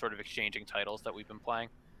we've been sort of exchanging titles that we've been playing.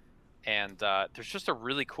 And there's just a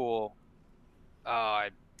really cool.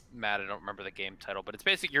 Matt, I don't remember the game title, but it's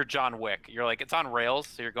basically you're John Wick. You're like it's on rails,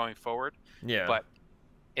 so you're going forward, yeah, but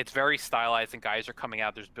it's very stylized, and guys are coming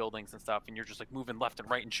out. There's buildings and stuff, and you're just like moving left and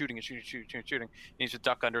right and shooting. And you need to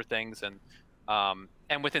duck under things, and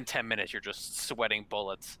within 10 minutes you're just sweating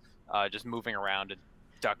bullets, just moving around. And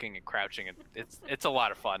ducking and crouching, and it's a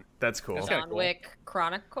lot of fun. That's cool. That's kinda John cool. Wick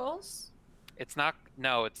Chronicles. It's not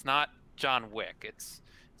John Wick. It's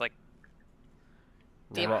like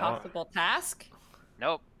The Impossible Task.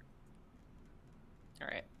 nope. All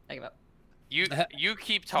right, I give up. You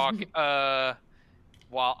keep talking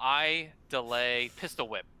while I delay Pistol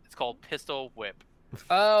Whip. It's called Pistol Whip.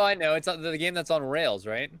 Oh, I know. It's the game that's on rails,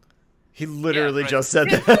 right? He literally but- just said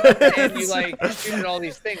that. And you like shoot at all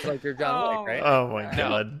these things like you're John Wick, right? Oh my No.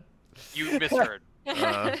 god. You misheard.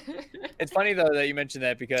 It's funny though that you mentioned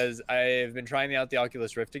that because I've been trying out the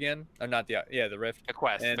Oculus Rift again. Or not the the Rift. The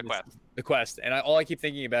Quest. And The Quest. The Quest. And all I keep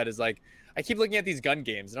thinking about is like I keep looking at these gun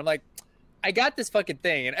games and I'm like, I got this fucking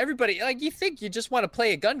thing, and everybody like you think you just want to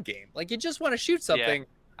play a gun game, like you just want to shoot something.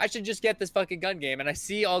 I should just get this fucking gun game, and I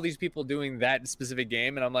see all these people doing that specific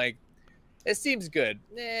game, and I'm like, it seems good.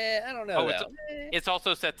 I don't know. Oh, it's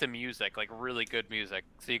also set to music, like really good music.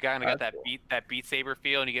 So you kind of got That's that Beat Saber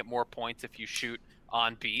feel, and you get more points if you shoot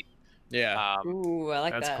on beat. Yeah. Ooh, I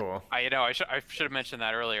like That's that. cool. I should have mentioned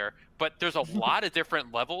that earlier. But there's a lot of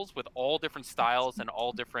different levels with all different styles and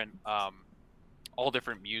all different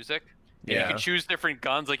music. And you Yeah. can choose different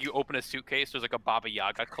guns. Like you open a suitcase, there's like a Baba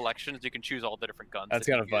Yaga collection. So you can choose all the different guns. That's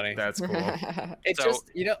that you kind of use. funny. That's cool. It's So-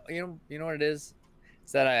 just you know what it is.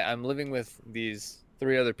 It's that I'm living with these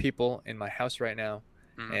 3 other people in my house right now,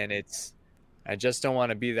 Mhm. and I just don't want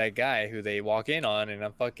to be that guy who they walk in on, and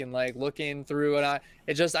I'm fucking like looking through, and I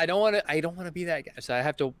don't want to be that guy. So I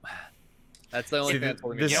have to. That's the only See, thing that's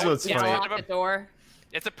holding me this back. is what's Yeah, funny. lock the door.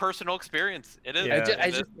 It's a personal experience. It is. Yeah.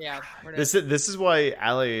 I just Yeah. we're This is why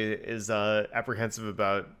Allie is apprehensive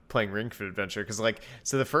about playing Ring Fit Adventure, because like,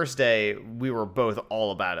 so the first day we were both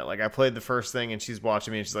all about it. Like I played the first thing and she's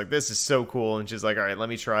watching me and she's like, this is so cool, and she's like, all right, let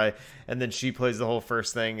me try. And then she plays the whole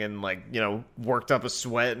first thing and like, you know, worked up a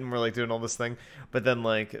sweat and we're like doing all this thing. But then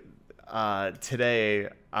like today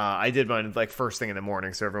I did mine like first thing in the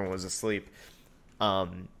morning, so everyone was asleep.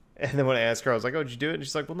 And then when I asked her, I was like, oh, did you do it? And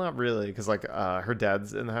she's like, well, not really. Because, like, her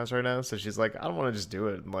dad's in the house right now. So she's like, I don't want to just do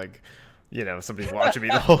it. And, like, you know, somebody's watching me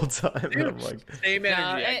the whole time. And I'm like, same No,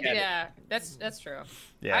 energy. I get it. yeah, that's true.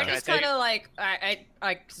 yeah. I just Can I kind tell of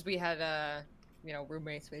like because we had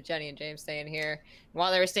roommates with Jenny and James staying here. And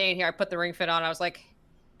while they were staying here, I put the Ring Fit on. I was like,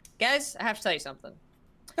 guys, I have to tell you something.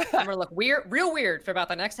 I'm gonna look real weird for about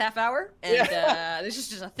the next half hour, and this is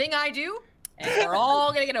just a thing I do, and we're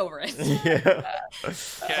all gonna get over it. yeah. Can I But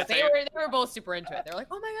tell they you- were both super into it. They were like,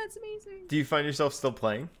 "Oh my god, it's amazing." Do you find yourself still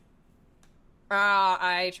playing?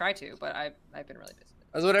 I try to, but I've been really busy.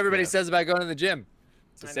 That's what everybody Yeah. says about going to the gym.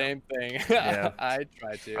 It's the I know. same thing. Yeah. I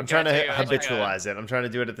try to. I'm trying I to tell you, I was like, habitualize it. I'm trying to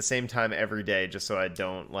do it at the same time every day just so I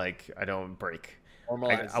don't break.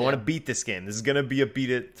 Normalize, I want to beat this game. This is going to be a beat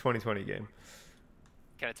it 2020 game.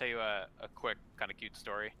 Can I tell you a quick kind of cute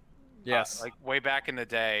story? Yes. Like way back in the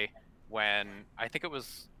day when I think it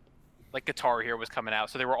was like Guitar Hero was coming out,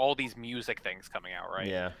 so there were all these music things coming out, right?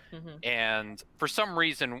 Yeah. And for some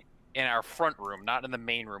reason, in our front room, not in the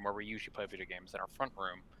main room where we usually play video games, in our front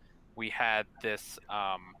room, we had this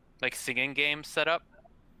like singing game set up,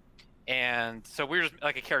 and so we were just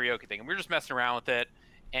like a karaoke thing, and we were just messing around with it.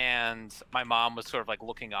 And my mom was sort of like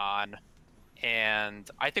looking on, and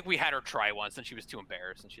I think we had her try once, and she was too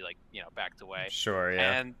embarrassed, and she like backed away. Sure,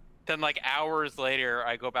 yeah. And then like hours later,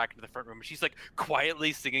 I go back into the front room, and she's like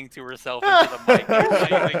quietly singing to herself into the mic and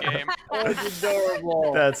playing the game. Oh, it's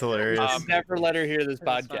adorable. That's hilarious. Never let her hear this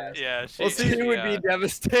That's podcast. Yeah, Well, she, She would be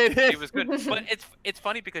devastated. She was good, but it's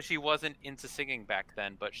funny because she wasn't into singing back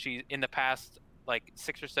then. But she, in the past like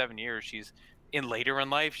 6 or 7 years, she's later in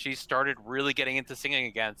life, she started really getting into singing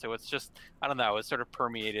again. So it's just, I don't know, it sort of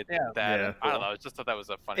permeated that. Yeah. And I don't know, I just thought that was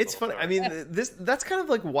a funny. It's funny. little I story. mean, that's kind of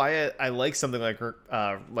like why I like something like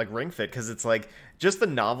Ring Fit, because it's like just the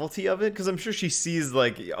novelty of it. Because I'm sure she sees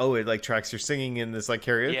like, oh, it like tracks your singing in this like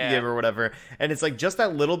karaoke Yeah. game or whatever, and it's like just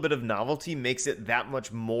that little bit of novelty makes it that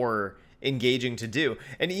much more engaging to do.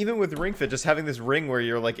 And even with Ring Fit, just having this ring where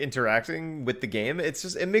you're like interacting with the game,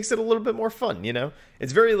 it makes it a little bit more fun. You know,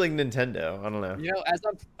 it's very like Nintendo. I don't know. You know,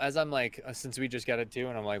 as I'm like, since we just got it too,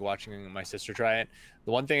 and I'm like watching my sister try it.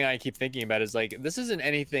 The one thing I keep thinking about is like, this isn't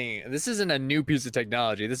a new piece of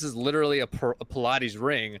technology. This is literally a Pilates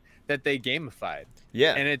ring that they gamified,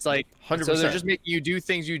 Yeah, and it's like, 100%. so they're just making you do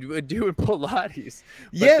things you would do in Pilates.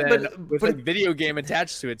 Yeah, then but with a video game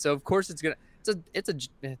attached to it, so of course it's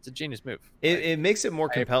a genius move. it makes it more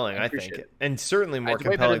compelling, I appreciate think, it. and certainly more It's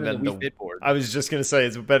way better compelling than the Wii Fit board. I was just gonna say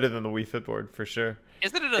it's better than the Wii Fit board for sure.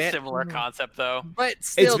 Isn't it a and- similar concept though? But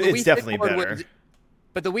still, the it's Wii Fit definitely board better.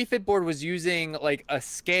 but the Wii Fit board was using like a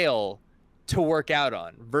scale to work out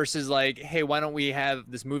on versus like, hey, why don't we have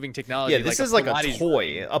this moving technology? Yeah, this is like a Pilates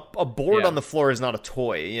toy. room? A board Yeah. on the floor is not a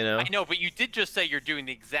toy, you know? I know, but you did just say you're doing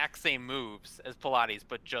the exact same moves as Pilates,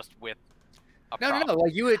 but just with a No, prop.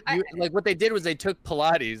 like you like what they did was they took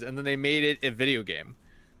Pilates and then they made it a video game.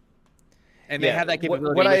 And they Yeah, have that what-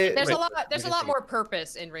 capability. what I- with- There's with- a lot. There's a with lot the- more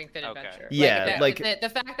purpose in Ring Fit Okay. Adventure. Yeah, like- the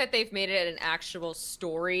fact that they've made it an actual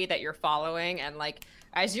story that you're following, and like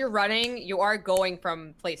as you're running, you are going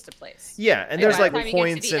from place to place. Yeah, and there's by like the time you get to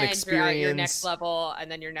points the and end, you're at your experience. next level,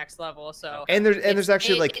 and then your next level. So And there's it's-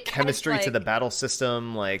 actually like it adds, chemistry to like- the battle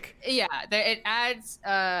system, like yeah, it adds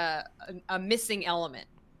a missing element.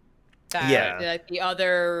 That, Yeah. like the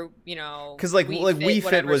other, you know, because like Wii Fit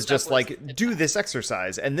whatever was stuff just like was- do this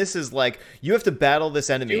exercise, and this is like you have to battle this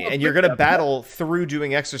enemy, Do a and you're quick gonna step. battle through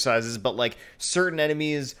doing exercises, but like certain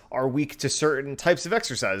enemies are weak to certain types of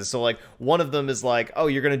exercises. So like one of them is like, oh,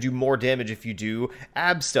 you're gonna do more damage if you do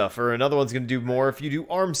ab stuff, or another one's gonna do more if you do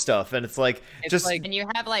arm stuff, and it's like It's just like- And you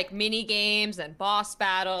have like mini games and boss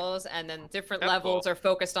battles, and then different That's levels cool. are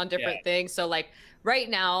focused on different Yeah. things. So like right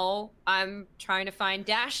now, I'm trying to find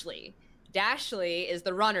Dashley. Dashley is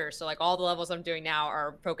the runner, so like all the levels I'm doing now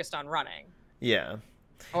are focused on running, yeah,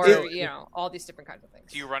 or It- you know, all these different kinds of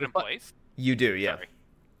things. Do you run in But- place? you do, yeah. Sorry.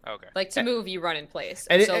 Okay. Like to move, you run in place.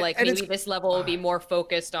 And it- So like and maybe it's- this level will be more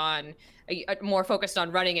focused on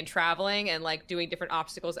running and traveling, and like doing different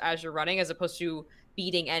obstacles as you're running, as opposed to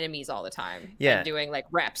beating enemies all the time. Yeah. and doing like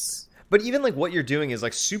reps. But even like what you're doing is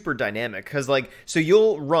like super dynamic, because like so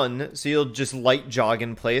you'll run, so you'll just light jog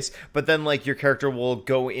in place, but then like your character will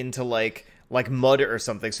go into like mud or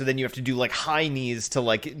something, so then you have to do like high knees to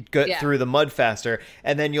like get Yeah. through the mud faster,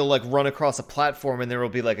 and then you'll like run across a platform and there will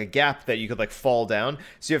be like a gap that you could like fall down,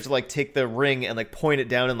 so you have to like take the ring and like point it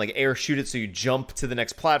down and like air shoot it so you jump to the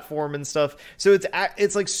next platform and stuff. So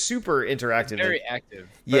it's like super interactive. very active.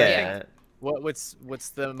 But I Yeah. think what's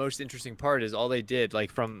the most interesting part is all they did,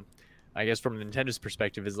 like from Nintendo's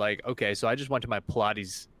perspective, is like, okay, so I just went to my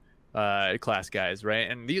Pilates class, guys, right?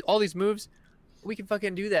 And all these moves, we can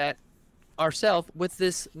fucking do that ourselves with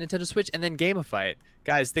this Nintendo Switch and then gamify it.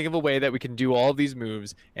 Guys, think of a way that we can do all these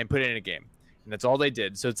moves and put it in a game. And that's all they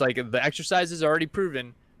did. So it's like the exercises are already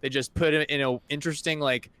proven. They just put it in an interesting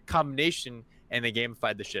like combination and they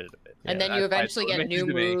gamified the shit out of it. And Yeah, then you that's why eventually it's so get new amazing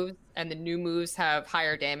to me. moves, and the new moves have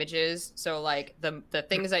higher damages. So like the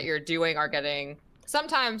things that you're doing are getting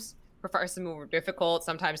sometimes requires some more difficult.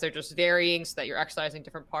 Sometimes they're just varying so that you're exercising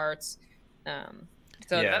different parts.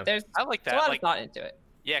 So Yeah. there's I like a that. lot Like, of thought into it.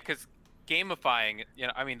 yeah, because gamifying,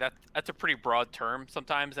 I mean that's a pretty broad term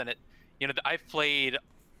sometimes, and I've played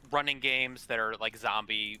running games that are like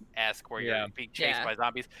zombie-esque, where Yeah. you're being chased Yeah. by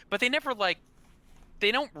zombies, but they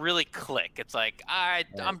don't really click. It's like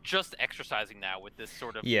I'm just exercising now with this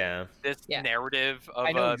sort of Yeah. this Yeah. narrative of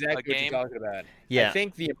I know a exactly what game. you're talking about. Yeah. I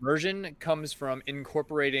think the immersion comes from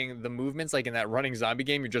incorporating the movements, like in that running zombie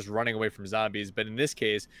game, you're just running away from zombies. But in this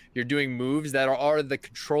case, you're doing moves that are the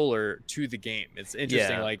controller to the game. It's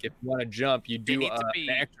interesting. Yeah. Like if you want to jump, you do need to an be-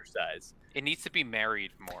 exercise. It needs to be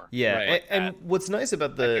married more. Yeah, Right. and what's nice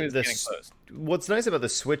about I think the it's getting close. what's nice about the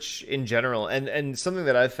Switch in general, and something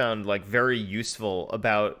that I've found like very useful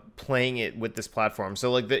about playing it with this platform.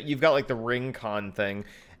 So like you've got like the Ring Con thing,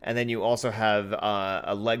 and then you also have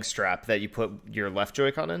a leg strap that you put your left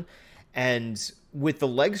Joy-Con in. And with the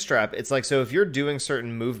leg strap, it's like, so if you're doing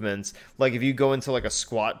certain movements, like if you go into like a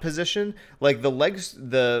squat position, like the legs,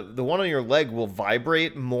 the one on your leg will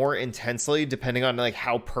vibrate more intensely depending on like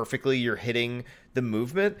how perfectly you're hitting the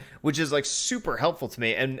movement, which is like super helpful to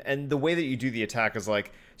me. And the way that you do the attack is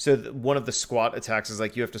like, so one of the squat attacks is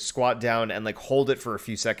like you have to squat down and like hold it for a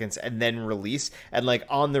few seconds and then release, and like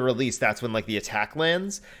on the release that's when like the attack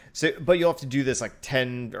lands. So but you'll have to do this like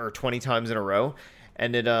 10 or 20 times in a row.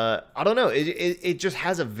 And it, I don't know, it just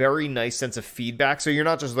has a very nice sense of feedback. So you're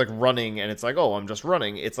not just like running and it's like, oh, I'm just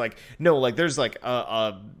running. It's like, no, like there's like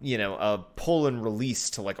a pull and release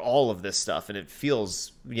to like all of this stuff. And it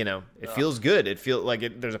feels, feels good. It feels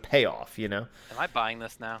like there's a payoff, Am I buying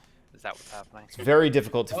this now? Is that what's happening? It's very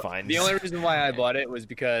difficult to find. The only reason why I bought it was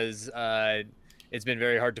because it's been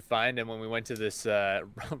very hard to find. And when we went to this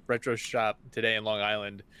retro shop today in Long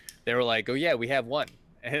Island, they were like, oh, yeah, we have one.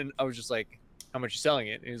 And I was just like, how much you selling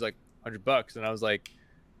it? And he was like, $100. And I was like,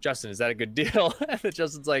 Justin, is that a good deal? And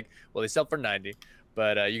Justin's like, well, they sell for 90,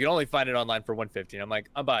 but you can only find it online for 150. And I'm like,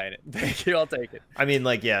 I'm buying it. Thank you. I'll take it. I mean,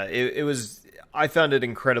 like, yeah, it was, I found it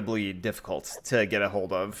incredibly difficult to get a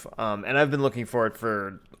hold of. And I've been looking for it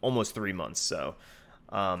for almost 3 months. So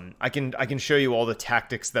I can show you all the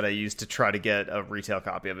tactics that I used to try to get a retail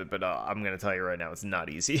copy of it, but I'm going to tell you right now, it's not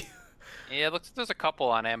easy. Yeah, it looks like there's a couple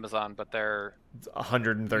on Amazon, but they're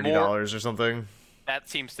 $130 or something. that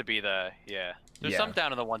seems to be the There's Yeah. some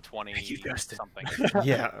down in the 120 Thank you, Dustin. something.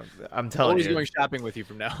 Yeah, I'm telling Always you. going shopping with you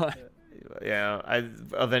from now on. Yeah,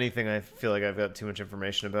 of anything, I feel like I've got too much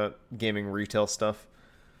information about gaming retail stuff.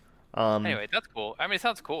 Anyway, that's cool. I mean, it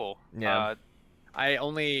sounds cool. Yeah. I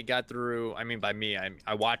only got through. I mean, by me,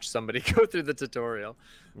 I watched somebody go through the tutorial.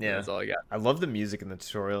 Yeah. That's all I got. I love the music in the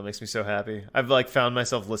tutorial. It makes me so happy. I've like found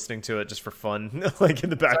myself listening to it just for fun, like in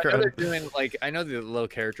the So I know background. they're doing like I know the little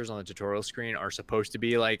characters on the tutorial screen are supposed to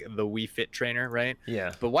be like the Wii Fit trainer, right?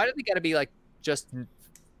 Yeah, But why do they got to be like just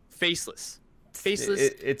faceless,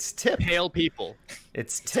 it's Tip. pale people?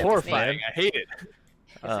 It's It's Tip. horrifying. man. I hate it.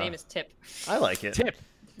 His name is Tip. I like it. Tip.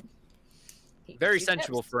 He Very gives you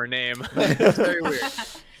sensual tips. for a name. It's very weird.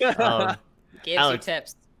 Gives Alex. you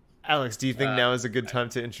tips. Alex, do you think now is a good time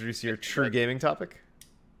to introduce your true gaming topic?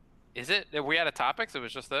 Is it? Are we out of topics? It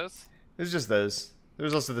was just those. It was just those. There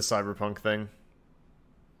was also the cyberpunk thing,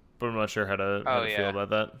 but I'm not sure how to Oh, feel yeah. about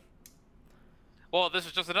that. Well, this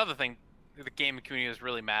is just another thing the gaming community was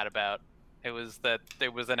really mad about. It was that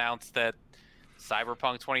it was announced that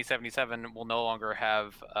Cyberpunk 2077 will no longer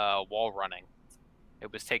have wall running.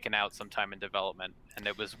 It was taken out sometime in development, and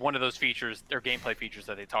it was one of those features, their gameplay features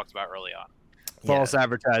that they talked about early on. False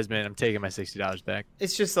advertisement. I'm taking my $60 back.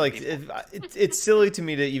 It's just like it's silly to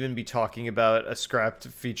me to even be talking about a scrapped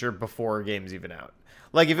feature before a game's even out.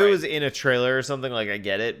 Like if it was in a trailer or something, like I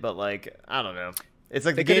get it, but like I don't know. It's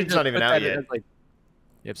like the game's not even out yet.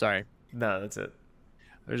 Yep. Sorry. No, that's it.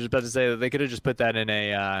 I was just about to say that they could have just put that in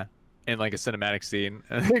a in like a cinematic scene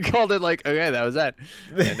and they called it like, okay, that was that.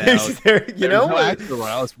 And now You know, no actual one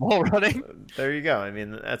else wall running. there you go. I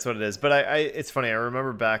mean, that's what it is. But I it's funny. I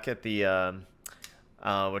remember back at the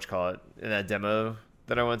what you call it, in that demo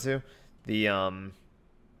that I went to,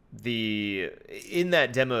 in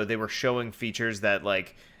that demo they were showing features that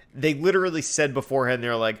like they literally said beforehand.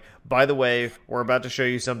 They're like, by the way, we're about to show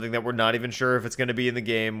you something that we're not even sure if it's going to be in the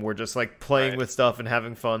game. We're just like playing with stuff and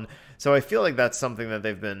having fun. So I feel like that's something that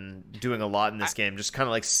they've been doing a lot in this game, just kind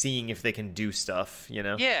of like seeing if they can do stuff, you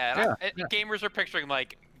know? Yeah, gamers are picturing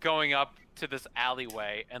like going up to this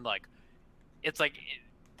alleyway and like it's like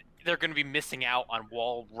they're going to be missing out on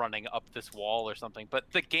wall running up this wall or something.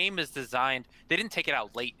 But the game is designed. They didn't take it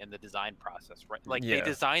out late in the design process, right? Like they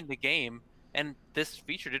designed the game, and this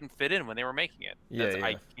feature didn't fit in when they were making it.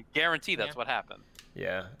 I can guarantee that's what happened.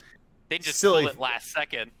 Yeah. They just Silly. pulled it last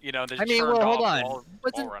second. You know, they I mean, turned well, off hold on.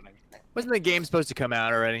 wall running. Wasn't the game supposed to come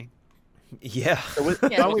out already? Yeah.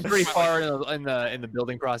 Yeah. Aren't we pretty far in the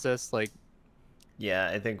building process? Like, Yeah,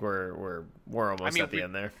 I think we're almost at the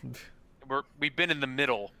end there. We've been in the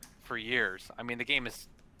middle for years. I mean, the game is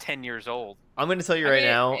 10 years old. I'm going to tell you I right mean,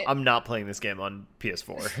 now, I'm not playing this game on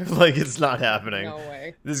PS4. Like, it's not happening. No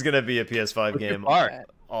way. This is going to be a PS5 game far.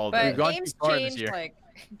 all But day. gone games too far this change year. like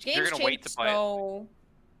You're games gonna wait change to play it. so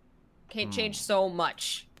can change so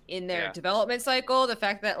much in their Yeah. development cycle. The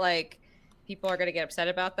fact that like people are gonna get upset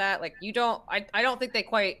about that, like I don't think they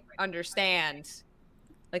quite understand.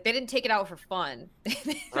 Like they didn't take it out for fun.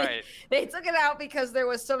 Right. They took it out because there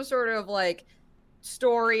was some sort of like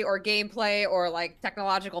story or gameplay or like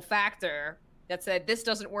technological factor that said this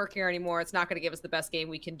doesn't work here anymore. It's not going to give us the best game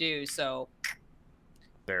we can do. So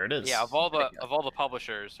There it is. Yeah, of all the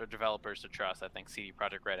publishers or developers to trust, I think CD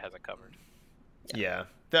Projekt Red has it covered. Yeah.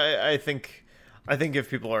 I think if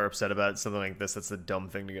people are upset about something like this, that's a dumb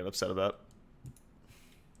thing to get upset about.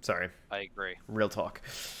 Sorry. I agree. Real talk.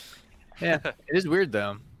 yeah, it is weird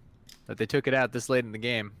though that they took it out this late in the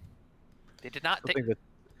game. They did not I take think that-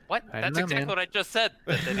 what? I That's don't know, exactly man. what I just said.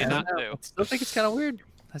 That they did not do. I still think it's kind of weird.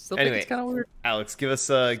 I still Anyway. think it's kind of weird. Alex, give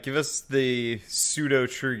us the pseudo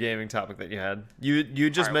true gaming topic that you had. You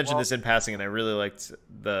just All right, mentioned well- this in passing, and I really liked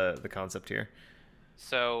the concept here.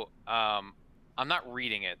 So, I'm not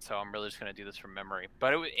reading it, so I'm really just going to do this from memory.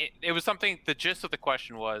 But it was something. The gist of the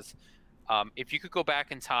question was, if you could go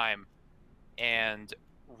back in time and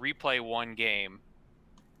replay one game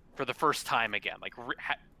for the first time again, like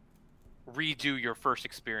redo your first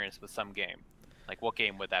experience with some game, like what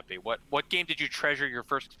game would that be? What game did you treasure your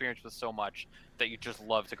first experience with so much that you just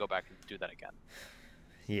love to go back and do that again?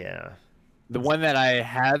 Yeah. The one that I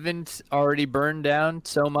haven't already burned down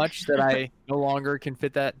so much that I no longer can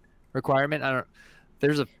fit that requirement. I don't.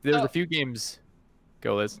 There's a few games.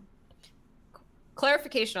 Go, Liz.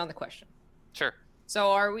 clarification on the question. Sure.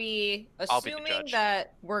 So are we I'll be the assuming judge.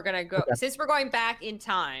 that we're gonna go since we're going back in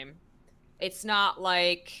time? It's not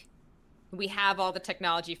like we have all the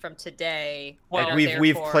technology from today. Well, and are Like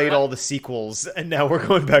we've therefore- played all the sequels, and now we're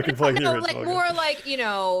going back and playing the No, original. like more like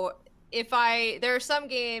there are some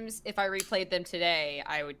games, if I replayed them today,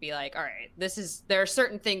 I would be like, all right, there are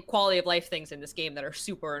certain quality of life things in this game that are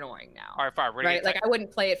super annoying now. All right, fine. Right? Like I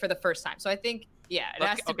wouldn't play it for the first time. So I think, it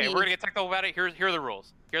has to be. Okay, we're gonna get technical about it. Here are the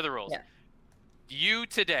rules. Here are the rules. Yeah. You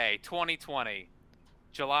today, 2020,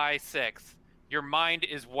 July 6th, your mind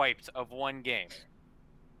is wiped of one game,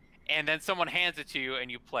 and then someone hands it to you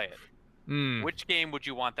and you play it. Which game would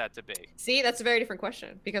you want that to be? See, that's a very different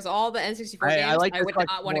question because all the N64 games, I would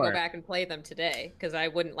not want to go back and play them today because I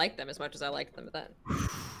wouldn't like them as much as I liked them then.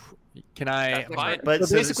 Can I? But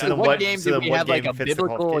so basically, what game did we have like a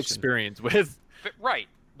biblical experience with? Right.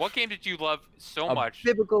 What game did you love so much?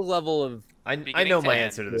 Biblical level of. I know my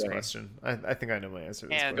answer to this question. I think I know my answer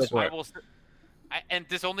to this question.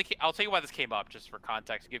 I'll tell you why this came up just for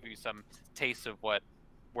context, to give you some taste of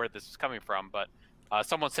where this is coming from. But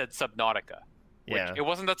someone said Subnautica. Which it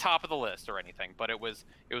wasn't the top of the list or anything, but it was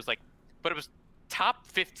top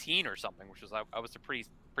 15 or something, which was I was pretty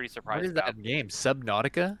surprised. What is that game?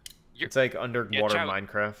 Subnautica? It's like underwater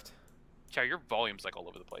Minecraft. Chow, your volume's like all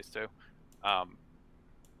over the place too.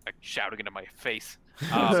 Like shouting into my face.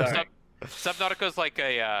 Subnautica is like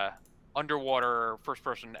a underwater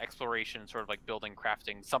first-person exploration, sort of like building,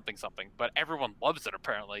 crafting, something. But everyone loves it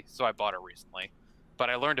apparently, so I bought it recently. But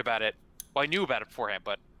I learned about it. Well, I knew about it beforehand,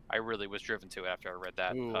 but I really was driven to it after I read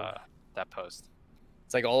that post.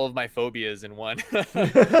 It's like all of my phobias in one.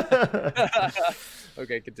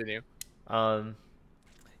 Okay, continue.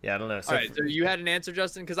 Yeah, I don't know. So all right, so you had an answer,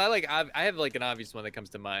 Justin? Because I have like an obvious one that comes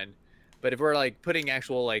to mind, but if we're like putting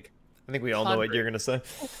actual like, I think we all know what you're gonna say.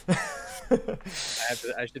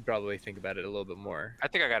 I should probably think about it a little bit more. I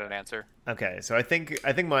think I got an answer. Okay, so I think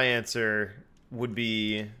my answer would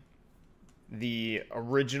be the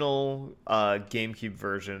original GameCube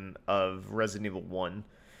version of Resident Evil 1,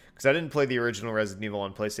 because I didn't play the original Resident Evil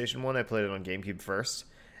on PlayStation 1. I played it on GameCube first,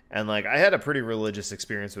 and like I had a pretty religious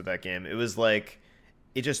experience with that game. It was like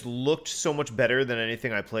it just looked so much better than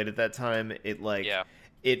anything I played at that time.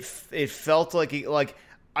 It felt like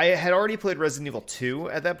I had already played Resident Evil 2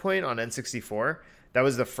 at that point on N64. That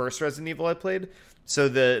was the first Resident Evil I played. So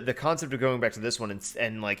the concept of going back to this one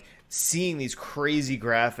and like seeing these crazy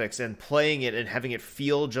graphics and playing it and having it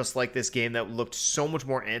feel just like this game that looked so much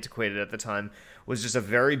more antiquated at the time was just a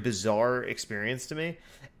very bizarre experience to me.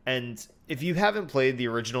 And if you haven't played the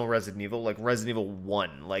original Resident Evil, like Resident Evil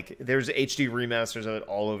 1, like there's HD remasters of it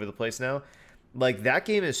all over the place now. Like that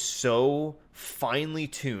game is so finely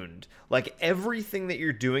tuned. Like everything that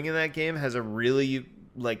you're doing in that game has a really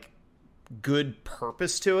like good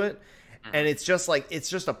purpose to it. And it's just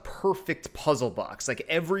a perfect puzzle box. Like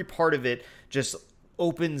every part of it just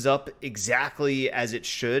opens up exactly as it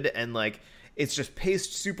should, and like it's just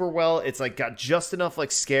paced super well. It's like got just enough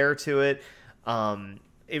like scare to it.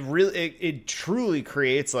 It truly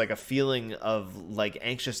creates like a feeling of like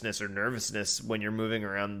anxiousness or nervousness when you're moving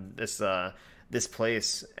around this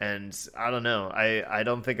place. And I don't know. I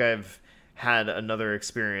don't think I've had another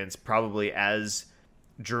experience probably as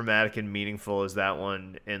dramatic and meaningful as that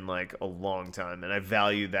one in like a long time, and I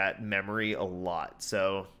value that memory a lot.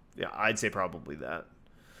 So yeah, I'd say probably that.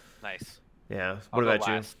 Nice. Yeah. What about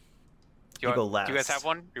you? You go last. Do you guys have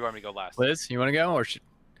one? Or you want me to go last? Liz, you want to go, or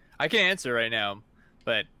I can answer right now,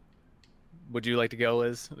 but would you like to go,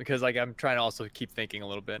 Liz? Because like I'm trying to also keep thinking a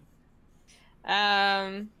little bit. If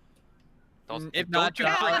not,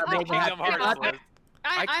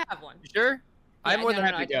 I have one. You sure? Yeah, I'm more than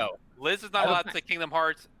happy to go. Liz is not allowed to say Kingdom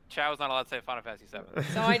Hearts. Chow is not allowed to say Final Fantasy VII.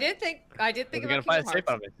 So I did think about Kingdom Hearts.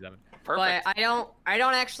 Perfect. But I don't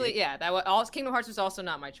actually. Yeah, Kingdom Hearts was also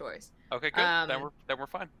not my choice. Okay, good. Then we're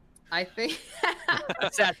fine. I think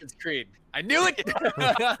Assassin's Creed. I knew it.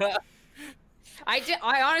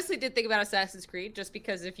 I honestly did think about Assassin's Creed just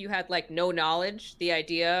because if you had like no knowledge, the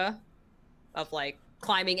idea of like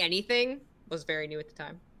climbing anything was very new at the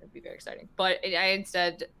time. It'd be very exciting. But I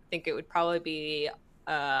instead think it would probably be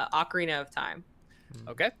Ocarina of Time.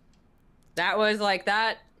 Okay. That was like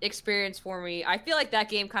that experience for me. I feel like that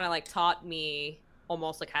game kind of like taught me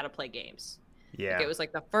almost like how to play games. Yeah. Like, it was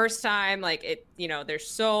like the first time, like it, there's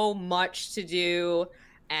so much to do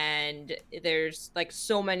and there's like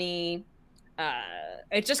so many,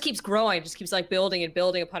 it just keeps growing. It just keeps like building and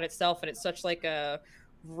building upon itself. And it's such like a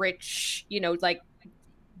rich, like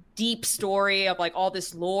deep story of like all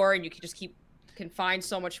this lore, and you can find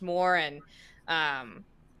so much more. And,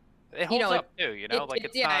 it holds up too,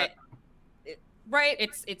 right.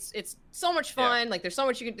 It's so much fun. Yeah. Like there's so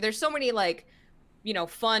much there's so many like,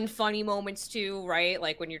 funny moments too, right?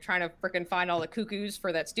 Like when you're trying to freaking find all the cuckoos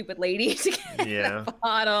for that stupid lady to get the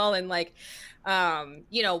bottle, and like,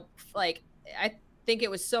 like I think it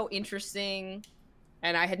was so interesting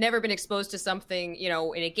And I had never been exposed to something, you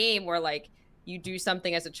know, in a game where like you do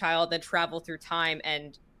something as a child, then travel through time,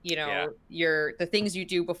 and you know, the things you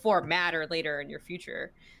do before matter later in your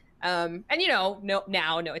future. And you know, no,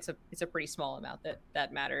 it's a pretty small amount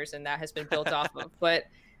that matters, and that has been built off of. But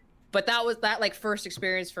that was that like first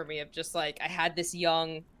experience for me of just like I had this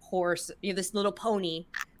young horse, you know, this little pony,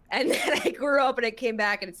 and then I grew up and it came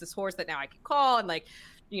back, and it's this horse that now I can call and like,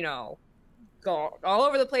 you know, go all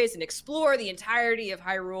over the place and explore the entirety of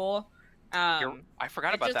Hyrule. I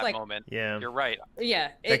forgot about that moment. Yeah, you're right.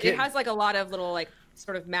 Yeah, it has like a lot of little like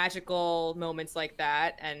sort of magical moments like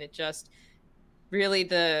that, and it just really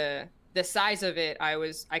the size of it.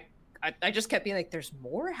 I just kept being like, "There's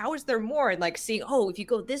more? How is there more?" And like seeing, oh, if you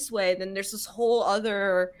go this way, then there's this whole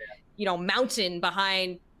other, you know, mountain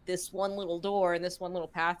behind this one little door and this one little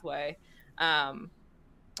pathway. And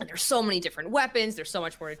there's so many different weapons. There's so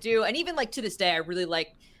much more to do. And even like to this day, I really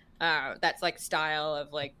like that's like style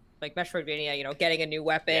of like Metroidvania, you know, getting a new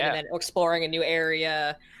weapon and then exploring a new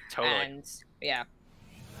area. Totally. And yeah,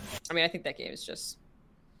 I mean, I think that game is just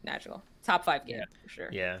magical. Top 5 game for sure.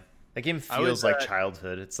 Yeah, that game feels like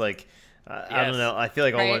childhood. It's like I don't know. I feel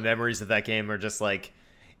like all my memories of that game are just like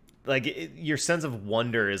your sense of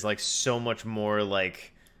wonder is like so much more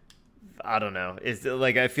like, I don't know. It's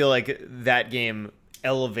like I feel like that game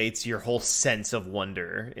elevates your whole sense of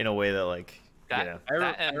wonder in a way that like that, you know.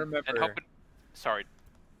 I remember. Sorry,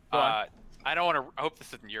 I don't want to. I hope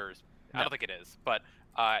this isn't yours. No. I don't think it is, but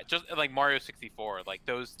just like Mario 64, like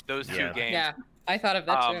those two games. Yeah, I thought of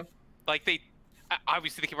that too. Like they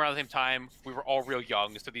obviously they came around at the same time. We were all real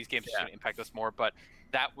young, so these games shouldn't impact us more. But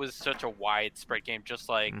that was such a widespread game, just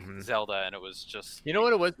like Zelda, and it was just you know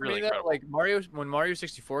what it was really incredible. Like when Mario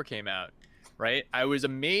 64 came out, right? I was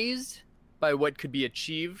amazed by what could be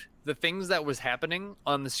achieved. The things that was happening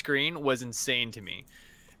on the screen was insane to me.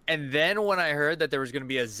 And then when I heard that there was going to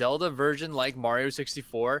be a Zelda version like Mario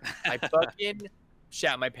 64, I fucking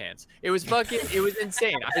shat my pants. It was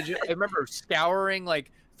insane. I remember scouring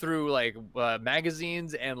like through like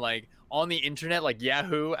magazines and like on the internet, like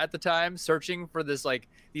Yahoo at the time, searching for this like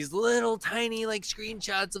these little tiny like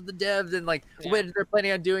screenshots of the devs and like what they're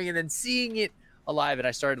planning on doing, and then seeing it alive. And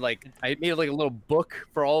I started like I made like a little book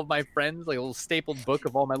for all of my friends, like a little stapled book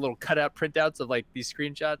of all my little cutout printouts of like these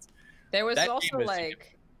screenshots. There was also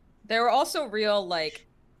like there were also real like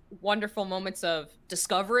wonderful moments of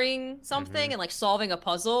discovering something and like solving a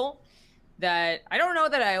puzzle that I don't know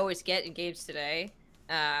that I always get in games today.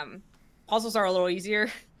 Puzzles are a little easier.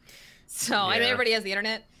 So I mean, everybody has the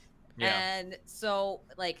internet. And so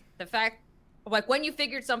like the fact like when you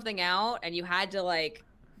figured something out and you had to like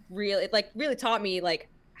really taught me like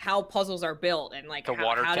how puzzles are built and like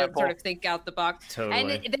how to sort of think out the box.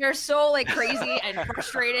 Totally. And they're so like crazy and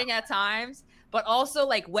frustrating at times, but also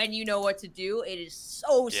like when you know what to do, it is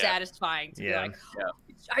so satisfying to be like,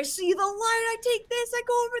 I see the light, I take this, I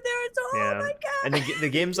go over there, it's oh my god. And the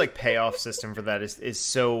game's like payoff system for that is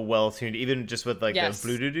so well tuned, even just with like the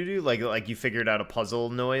blue doo doo doo, like you figured out a puzzle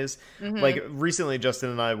noise. Like recently Justin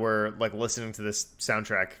and I were like listening to this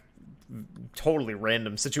soundtrack, totally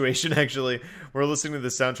random situation actually. We're listening to the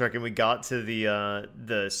soundtrack and we got to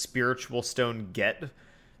the spiritual stone get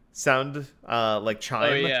sound like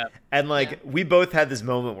chime and like we both had this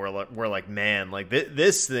moment where we're like, man, like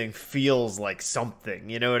this thing feels like something,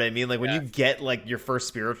 you know what I mean? Like when you get like your first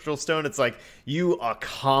spiritual stone, it's like you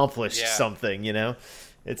accomplished something, you know.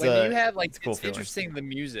 It's when you have like it's cool interesting the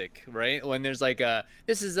music, right? When there's like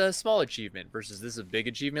this is a small achievement versus this is a big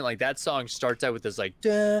achievement. Like that song starts out with this like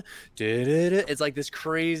da, da, da, da. It's like this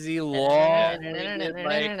crazy long like, oh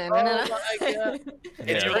my god.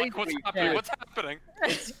 It's like what's happening?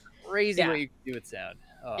 It's crazy what you can do with sound.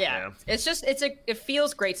 Oh, man. It's just it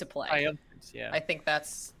feels great to play. I think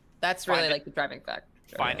that's really like the driving factor.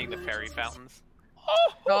 Finding the fairy fountains.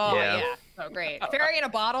 Oh yeah, so great. Fairy in a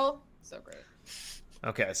bottle, so great.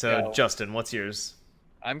 Okay, so Justin, what's yours?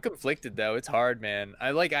 I'm conflicted though. It's hard, man. I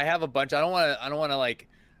have a bunch. I don't want to like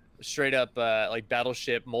straight up like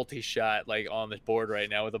Battleship multi-shot like on the board right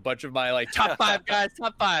now with a bunch of my like top 5 guys,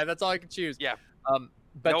 top 5. That's all I can choose. Yeah.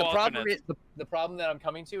 But the problem is the problem that I'm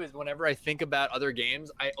coming to is whenever I think about other games,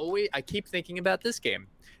 I keep thinking about this game.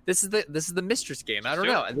 This is the Mistress game. I don't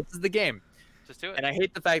know. This is the game. Just do it. And I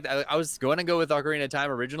hate the fact that I was going to go with Ocarina of Time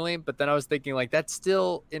originally, but then I was thinking like that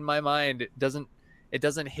still in my mind doesn't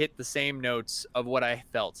hit the same notes of what I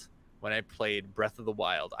felt when I played Breath of the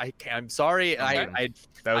Wild. I'm sorry. Okay.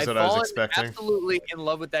 That was what I was expecting. Absolutely in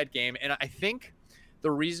love with that game. And I think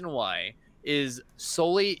the reason why is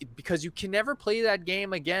solely because you can never play that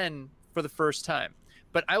game again for the first time.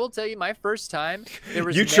 But I will tell you, my first time, there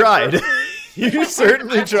was tried. You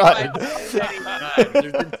certainly tried.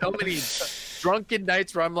 There's been so many drunken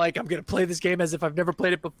nights where I'm like, I'm gonna play this game as if I've never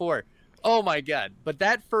played it before. Oh my god! But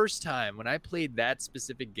that first time when I played that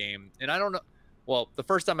specific game, and I don't know, well, the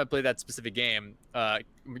first time I played that specific game,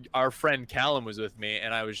 our friend Callum was with me,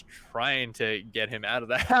 and I was trying to get him out of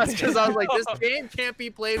the house because I was like, this game can't be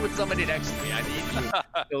played with somebody next to me. I need you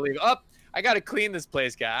to leave. Up, I gotta clean this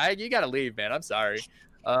place, guy. You gotta leave, man. I'm sorry.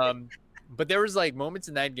 But there was like moments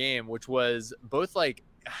in that game which was both like,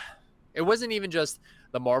 it wasn't even just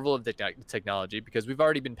the marvel of the technology, because we've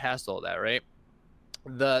already been past all that, right?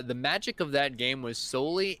 The magic of that game was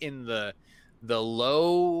solely in the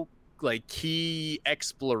low like key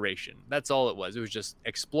exploration. That's all it was. It was just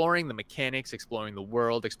exploring the mechanics, exploring the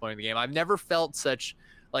world, exploring the game. I've never felt such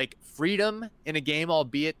like freedom in a game,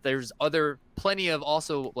 albeit there's plenty of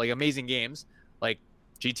also like amazing games like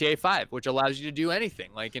GTA 5, which allows you to do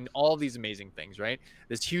anything, like in all these amazing things, right?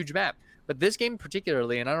 This huge map. But this game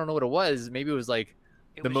particularly, and I don't know what it was, maybe it was like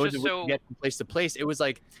the modes in which you get from place to place. It was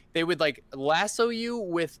like they would like lasso you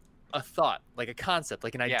with a thought, like a concept,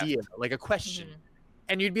 like an idea, like a question.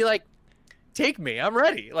 And you'd be like, take me, I'm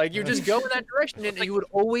ready. Like you just go in that direction and you would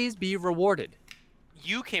always be rewarded.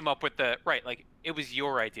 You came up with right, like it was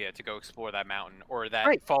your idea to go explore that mountain or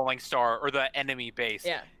that falling star or the enemy base.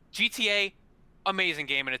 Yeah. GTA, amazing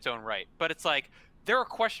game in its own right, but it's like there are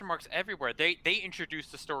question marks everywhere. They introduce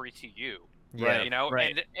the story to you, Yeah, you know,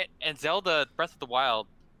 and Zelda Breath of the Wild,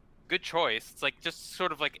 good choice. It's like just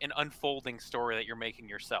sort of like an unfolding story that you're making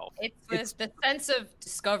yourself. It's the sense of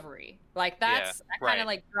discovery, like that's kind of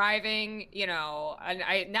like driving, you know. And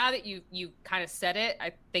I now that you kind of said it,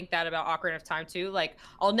 I think that about Ocarina of Time too. Like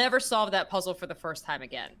I'll never solve that puzzle for the first time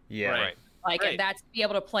again. Like and that's be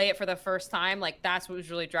able to play it for the first time, like that's what was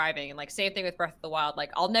really driving. And like same thing with Breath of the Wild,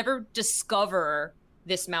 like I'll never discover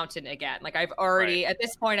this mountain again. Like I've already at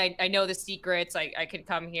this point I know the secrets. I can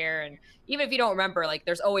come here, and even if you don't remember, like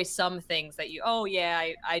there's always some things that you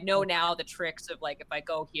I know now the tricks of like if I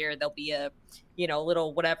go here there'll be a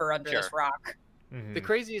little whatever under this rock. The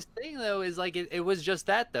craziest thing though is like it was just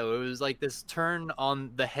that though. It was like this turn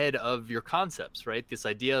on the head of your concepts, right? This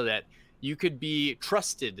idea that you could be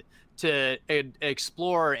trusted to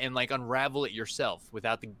explore and like unravel it yourself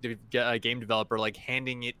without the game developer like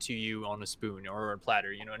handing it to you on a spoon or a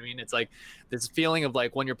platter. You know what I mean? It's like this feeling of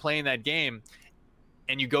like when you're playing that game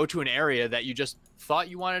and you go to an area that you just thought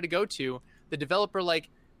you wanted to go to, the developer like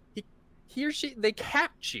he or she they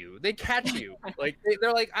catch you like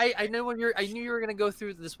they're like I know I knew you were gonna go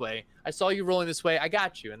through this way, I saw you rolling this way, I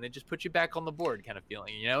got you, and they just put you back on the board kind of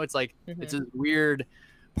feeling. You know, it's like it's a weird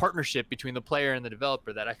partnership between the player and the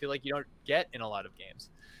developer that I feel like you don't get in a lot of games,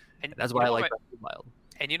 and that's why I like Breath of the Wild.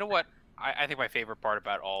 And you know what I think my favorite part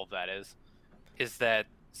about all of that is that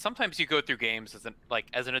sometimes you go through games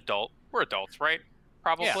as an adult. We're adults, right?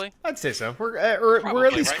 Probably. Yeah, I'd say so. We're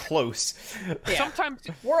at least close. Yeah. Sometimes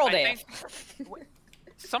we're all there.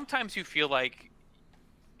 Sometimes you feel like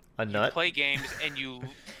a nut. You play games and you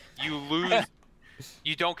lose.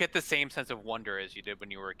 You don't get the same sense of wonder as you did when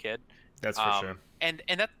you were a kid. That's for sure. And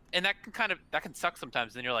that can suck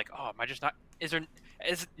sometimes. Then you're like, oh, am I just not? Is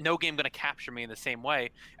no game going to capture me in the same way?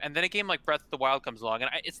 And then a game like Breath of the Wild comes along, and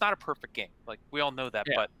it's not a perfect game. Like we all know that,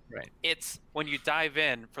 but it's when you dive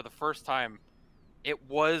in for the first time, it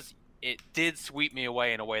did sweep me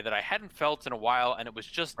away in a way that I hadn't felt in a while, and it was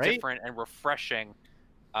just different and refreshing.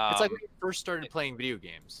 It's like when you first started playing video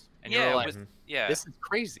games. And you're like, this is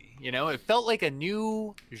crazy. You know, it felt like a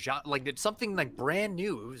new genre, like it's something like brand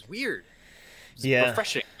new. It was weird. It was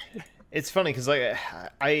refreshing. It's funny because like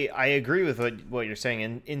I agree with what you're saying,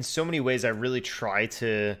 and in so many ways I really try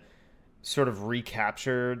to sort of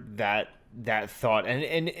recapture that thought,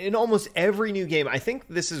 and in almost every new game. I think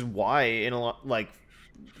this is why in a lot, like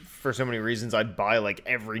for so many reasons I'd buy like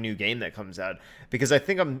every new game that comes out, because I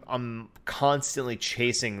think I'm constantly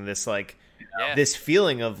chasing this like this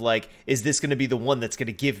feeling of like, is this going to be the one that's going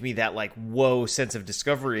to give me that like whoa sense of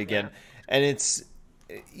discovery again? And it's,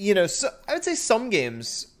 so I would say some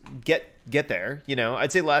games get there.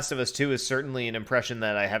 I'd say Last of Us 2 is certainly an impression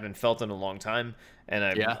that I haven't felt in a long time, and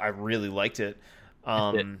I really liked it.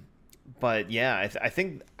 But yeah, I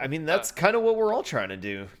think that's kind of what we're all trying to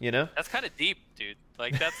do. That's kind of deep, dude.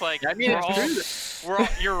 Like that's like I mean, we're all,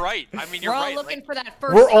 you're right. I mean, you're all right. looking for that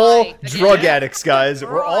first. We're all drug addicts, guys.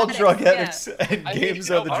 We're all drug addicts, and games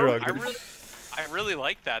are the drug. I really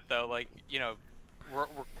like that though. Like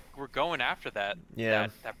we're going after that. Yeah.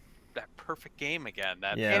 That perfect game again.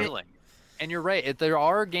 That feeling. And you're right. There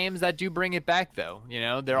are games that do bring it back, though.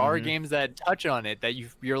 There are games that touch on it that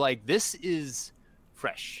you're like, this is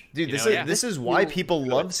fresh. Dude, you this know? is Yeah. this is why feels people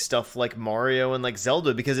good. love stuff like Mario and like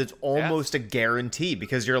Zelda, because it's almost a guarantee,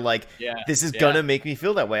 because you're like, Yeah, this is yeah. gonna make me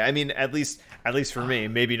feel that way. I mean, at least for me,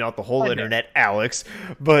 maybe not the whole I know. internet, Alex,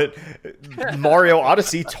 but Mario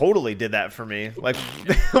Odyssey totally did that for me. Like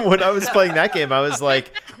when I was playing that game,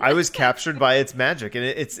 I was captured by its magic, and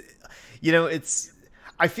it's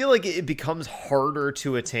I feel like it becomes harder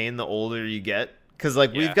to attain the older you get, because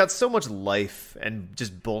like we've got so much life and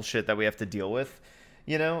just bullshit that we have to deal with,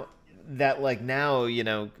 that like now,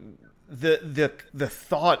 the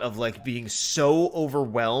thought of like being so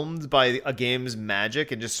overwhelmed by a game's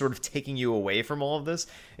magic and just sort of taking you away from all of this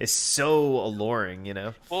is so alluring,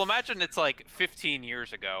 Well, imagine it's like 15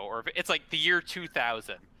 years ago, or it's like the year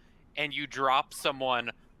 2000, and you drop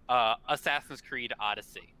someone Assassin's Creed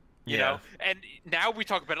Odyssey. You know, and now we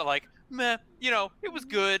talk about it like, meh, it was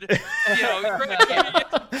good.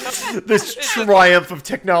 This triumph of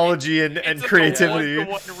technology and creativity. It's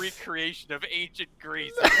a one-to-one recreation of ancient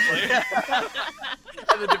Greece. And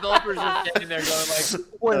the developers are standing there going like,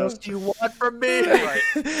 "What else do you want from me?" Right.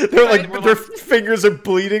 They're like, their fingers are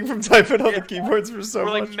bleeding from typing on the keyboards for so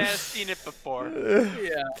We're much. like, man, I've seen it before.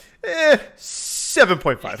 Yeah.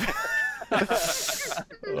 7.5.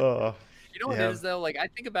 Oh. You know what it is though? Like I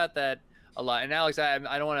think about that a lot. And Alex, I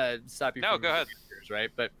don't want to stop you. No, from go ahead. Right,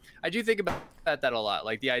 but I do think about that a lot.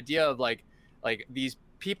 Like the idea of like these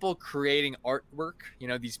people creating artwork.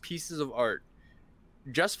 These pieces of art,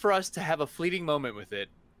 just for us to have a fleeting moment with it,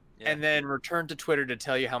 and then return to Twitter to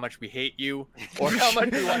tell you how much we hate you or how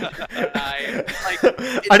much we want you to die.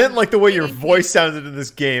 I didn't like the way your voice sounded in this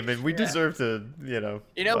game, and we deserve to,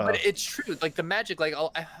 But it's true. Like the magic. Like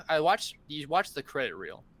you watch the credit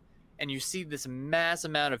reel, and you see this mass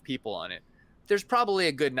amount of people on it. There's probably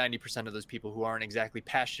a good 90% of those people who aren't exactly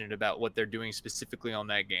passionate about what they're doing specifically on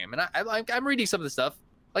that game. And I'm reading some of the stuff.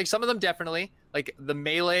 Like some of them definitely. Like the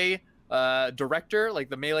Melee director, like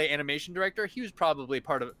the Melee animation director, he was probably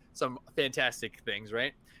part of some fantastic things,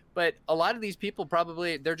 right? But a lot of these people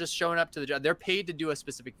probably, they're just showing up to the job. They're paid to do a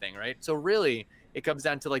specific thing, right? So really, it comes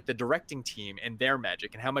down to like the directing team and their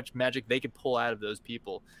magic and how much magic they could pull out of those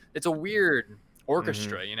people. It's a weird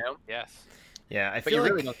orchestra, Yes. Yeah, I But feel you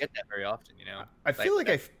like really don't get that very often, I feel like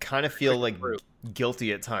I kind of feel like true.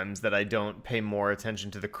 guilty at times that I don't pay more attention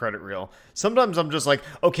to the credit reel. Sometimes I'm just like,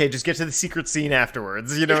 okay, just get to the secret scene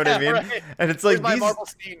afterwards. You know what I mean? Right. And it's like Where's my Marvel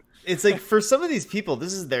scene? it's like for some of these people,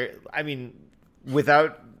 this is their. I mean,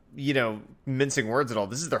 without mincing words at all,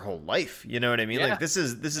 this is their whole life. You know what I mean? Yeah. Like this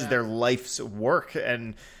is their life's work,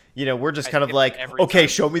 and we're just I kind of skip like, every okay, time.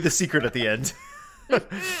 show me the secret at the end.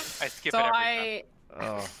 I skip So it every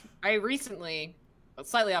time. I recently,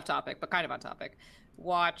 slightly off topic, but kind of on topic,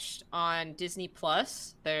 watched on Disney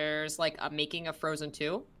Plus. There's like a making of Frozen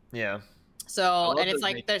 2. Yeah. So and it's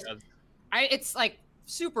like it's like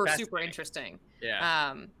super Fascinating. interesting.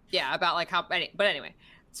 Yeah. About like how. But anyway,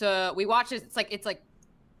 so we watch it. It's like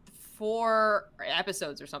 4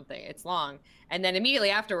 episodes or something. It's long, and then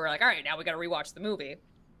immediately after we're like, all right, now we got to rewatch the movie.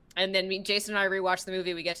 And then Jason and I rewatch the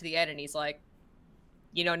movie. We get to the end, and he's like,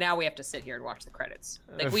 now we have to sit here and watch the credits.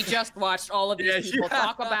 Like we just watched all of these people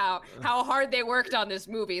talk about how hard they worked on this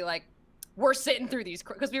movie. Like we're sitting through these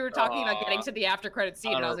because we were talking about getting to the after credit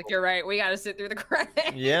scene, and I was like, "You're right, we got to sit through the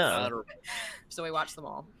credits." Yeah. So we watched them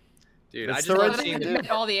all. Dude, That's I just the right love thing seeing to the, do.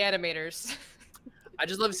 All the animators. I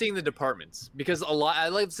just love seeing the departments because I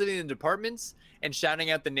love sitting in the departments and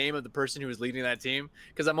shouting out the name of the person who was leading that team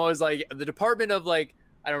because I'm always like the department of like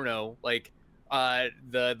I don't know like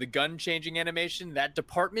the gun changing animation, that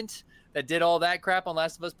department that did all that crap on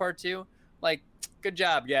Last of Us Part 2. Like, good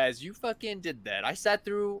job, guys. You fucking did that. I sat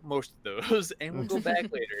through most of those and we'll go back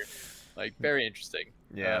later. Like, very interesting.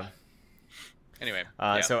 Yeah. Anyway.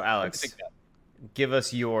 So Alex, give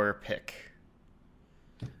us your pick.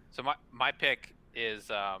 So my pick is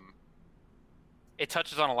it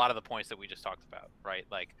touches on a lot of the points that we just talked about, right?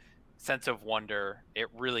 Like sense of wonder. It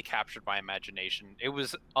really captured my imagination. It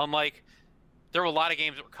was unlike there were a lot of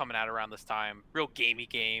games that were coming out around this time, real gamey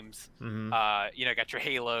games. Mm-hmm. Got your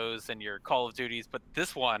Halos and your Call of Duties, but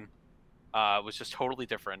this one was just totally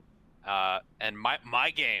different. And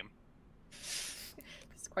my game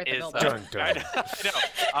It's quite the is build-up. Dun, dun.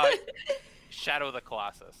 I know, Shadow of the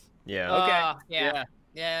Colossus. Yeah. Okay.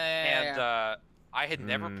 Yeah. And I had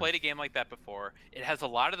never played a game like that before. It has a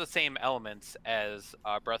lot of the same elements as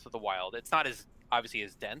Breath of the Wild. It's not as obviously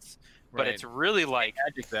as dense, but it's really like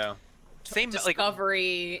magic though. same like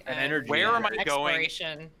Discovery and energy. where am I going?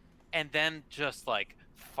 exploration. And then just like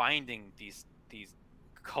finding these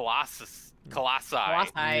colossi, Colossi.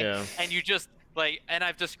 Yeah. and you just like, and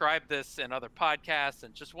I've described this in other podcasts,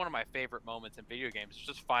 and just one of my favorite moments in video games is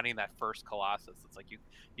just finding that first Colossus. It's like you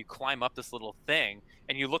climb up this little thing,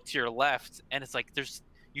 and you look to your left, and it's like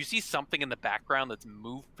you see something in the background that's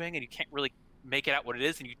moving, and you can't really make it out what it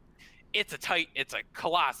is, and it's a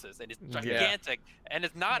Colossus, and it's gigantic, and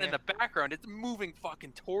it's not in the background, it's moving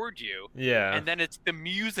fucking towards you. Yeah. And then the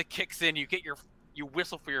music kicks in, you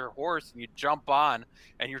whistle for your horse, and you jump on,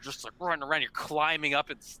 and you're just like running around, you're climbing up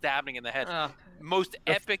and stabbing in the head. Most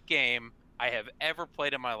epic game I have ever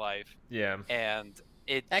played in my life. Yeah. And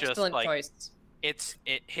it Excellent just like choice.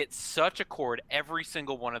 it hits such a chord, every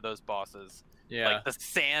single one of those bosses. Yeah. Like the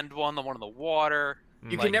sand one, the one in the water.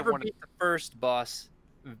 You like can never the one beat the first boss,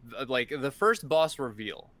 like the first boss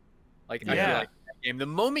reveal. Like I feel Yeah. like that game. The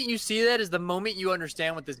moment you see that is the moment you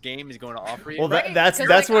understand what this game is going to offer you. Well, Right? that's 'Cause,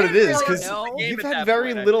 that's like, what I it is, really because know. you've At had that very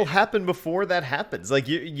point, I little think. happen before that happens. Like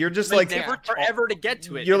you're just They like never forever to get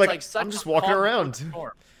to it. You're It's like, such I'm just a walking calm around.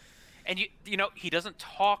 storm. And you know, he doesn't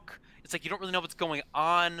talk. It's like you don't really know what's going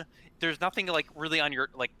on. There's nothing like really on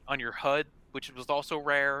your HUD, which was also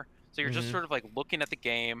rare. So you're just Mhm. sort of like looking at the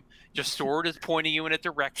game. Your sword is pointing you in a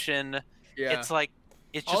direction. Yeah. It's like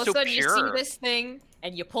it's just All of so a sudden, pure. you see this thing,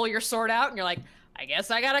 and you pull your sword out, and you're like, I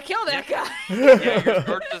guess I gotta kill that guy. Yeah, your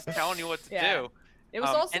sword's just telling you what to Yeah. do. It was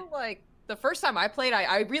Um, also and- like the first time I played,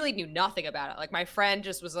 I really knew nothing about it. Like my friend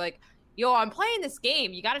just was like, "Yo, I'm playing this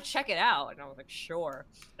game. You gotta check it out." And I was like, "Sure."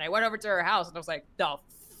 And I went over to her house, and I was like, "The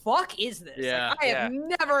fuck is this? Yeah. Like, I have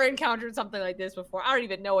never encountered something like this before. I don't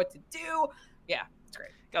even know what to do." Yeah, it's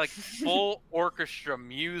great. Got like full orchestra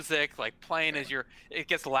music, like playing as it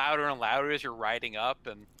gets louder and louder as you're riding up,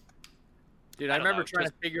 and Dude, I I don't remember know, trying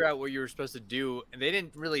just- to figure out what you were supposed to do, and they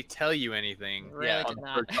didn't really tell you anything. Really on did the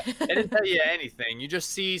not. first- They didn't tell you anything. You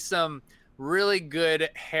just see some really good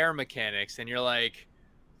hair mechanics, and you're like,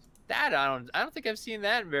 "That I don't think I've seen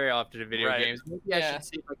that very often in video Right. games. Maybe I Yeah. should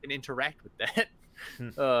see if I can interact with that." Hmm.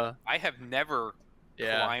 I have never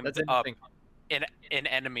Yeah, climbed that's up interesting. an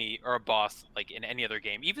enemy or a boss like in any other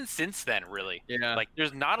game. Even since then, really, Yeah, like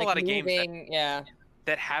there's not a Like lot of games moving, yeah.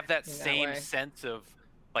 that have that in that same way. sense of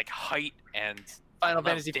like height and Final don't know,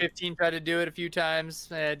 Fantasy 15 tried to do it a few times.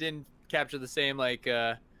 It didn't capture the same like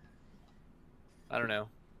I don't know,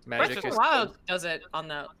 Breath magic. of the is- Wild does it on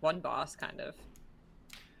that one boss, kind of.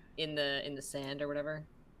 In the sand or whatever.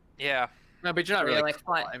 yeah. No, but you're not Where really you're like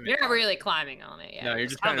climbing. you're not really climbing on it. Yeah. No, you're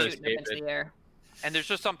just trying to shooting up escape into it. the air. And there's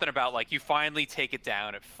just something about like you finally take it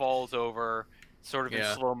down, it falls over, sort of in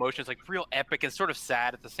Yeah. slow motion. It's like real epic and sort of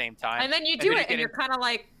sad at the same time. And then you And do then you it, get and you're kind of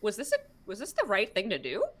like, was this the right thing to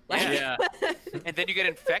do? Like, Yeah. And then you get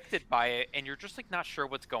infected by it, and you're just like not sure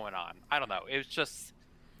what's going on. I don't know. It was just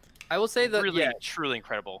I will say that really, yeah, truly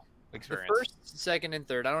incredible experience. the first, second, and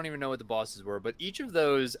third, I don't even know what the bosses were, but each of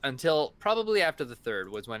those, until probably after the third,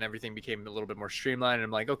 was when everything became a little bit more streamlined. And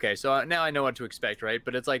I'm like, okay, so now I know what to expect, right?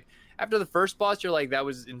 But it's like after the first boss, you're like, that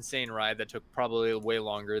was an insane ride that took probably way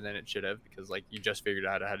longer than it should have because like you just figured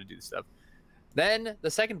out how to do the stuff. Then the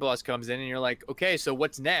second boss comes in, and you're like, okay, so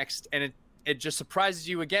what's next? And it just surprises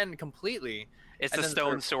you again completely. It's and the then the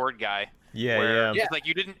stone third- sword guy. Yeah, where yeah. it's like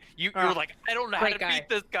you were Ah, like, I don't know how great to guy. beat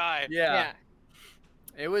this guy. Yeah.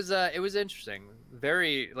 It was interesting,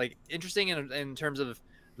 very like interesting in terms of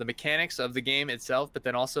the mechanics of the game itself, but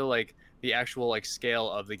then also like the actual like scale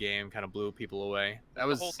of the game kind of blew people away. That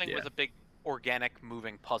was The whole thing yeah. was a big organic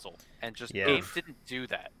moving puzzle, and just Yeah. games didn't do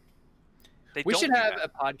that. They We don't should do have that.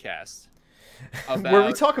 a podcast Where we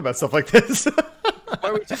about- talk about stuff like this.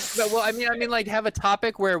 where we just, well, I mean, like have a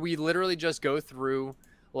topic where we literally just go through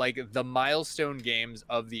like the milestone games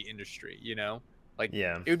of the industry. You know, like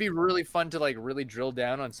Yeah. it would be really fun to like really drill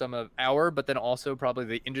down on some of our, but then also probably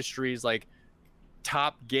the industry's like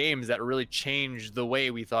top games that really changed the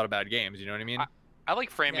way we thought about games. You know what I mean? I like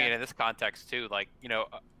framing Yeah. it in this context too, like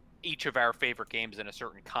each of our favorite games in a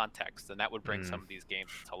certain context, and that would bring Mm. some of these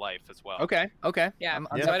games to life as well. Okay. Yeah. I'm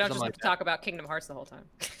So Yeah. I down don't for just something like that. talk about Kingdom Hearts the whole time.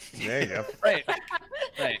 There you go. Right.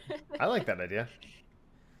 Right. I like that idea.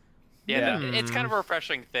 Yeah, Yeah. it's kind of a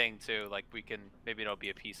refreshing thing too. Like we can maybe it'll be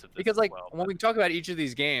a piece of this Because as like well, when but- we talk about each of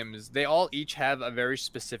these games, they all each have a very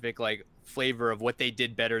specific like flavor of what they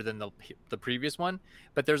did better than the previous one.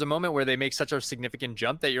 But there's a moment where they make such a significant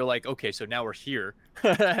jump that you're like, okay, so now we're here,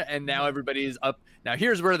 and now everybody's up. Now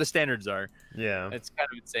here's where the standards are. Yeah. It's kind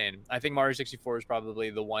of insane. I think Mario 64 is probably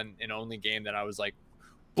the one and only game that I was like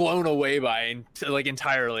blown away by, like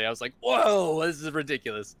entirely. I was like, whoa, this is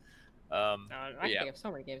ridiculous. I yeah. think of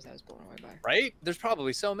so many games I was blown away by. Right? There's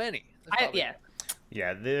probably so many. There's probably- Yeah.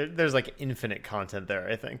 Yeah, there's like infinite content there,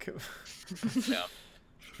 I think. Yeah.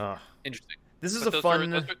 Oh, Interesting. this is but a those fun.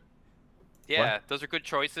 those are good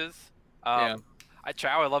choices. Yeah.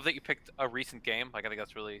 Chow, I love that you picked a recent game. Like I think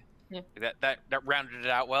that's really that rounded it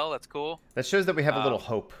out well. That's cool. That shows that we have a little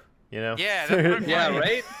hope, you know? Yeah, that's what I'm Yeah, saying.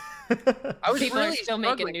 right. I was People really are still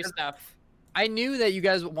making struggling new 'cause stuff. I knew that you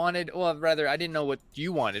guys wanted, well, rather, I didn't know what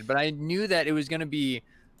you wanted, but I knew that it was going to be,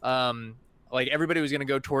 like everybody was going to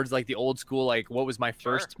go towards like the old school, like what was my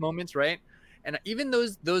first moments, right? And even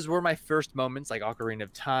those were my first moments, like Ocarina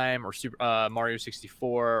of Time or Super Mario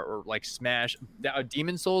 64 or like Smash.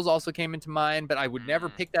 Demon Souls also came into mind, but I would never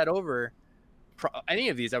pick that over any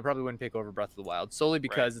of these. I probably wouldn't pick over Breath of the Wild solely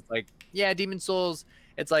because it's like, yeah, Demon Souls,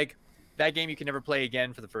 it's like that game you can never play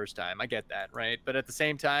again for the first time. I get that, right? But at the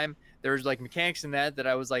same time, there's like mechanics in that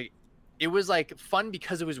I was like, it was like fun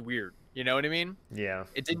because it was weird. You know what I mean? Yeah.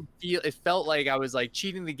 It felt like I was like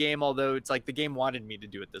cheating the game, although it's like the game wanted me to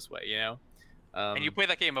do it this way, you know? And you play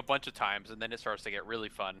that game a bunch of times, and then it starts to get really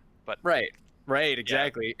fun. But right,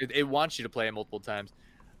 exactly. Yeah. It wants you to play it multiple times,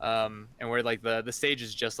 and where like the stage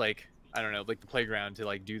is just like, I don't know, like the playground to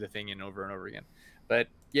like do the thing and over again. But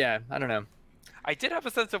yeah, I don't know. I did have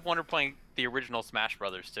a sense of wonder playing the original Smash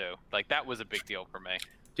Brothers too. Like that was a big deal for me,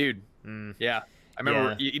 dude. Yeah, I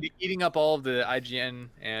remember eating up all of the IGN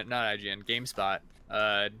and not IGN, GameSpot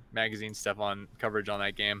magazine stuff on coverage on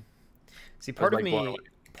that game. See, part of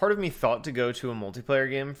me thought to go to a multiplayer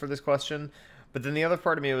game for this question, but then the other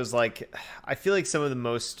part of me was like, I feel like some of the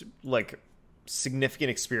most like significant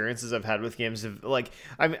experiences I've had with games have like,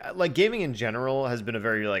 I'm like gaming in general has been a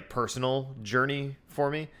very like personal journey for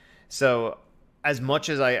me. So as much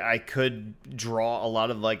as I could draw a lot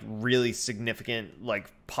of like really significant like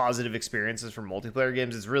positive experiences from multiplayer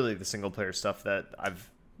games, it's really the single player stuff that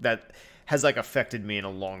has like affected me in a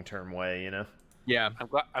long-term way, you know? Yeah.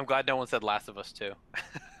 I'm glad no one said Last of Us 2.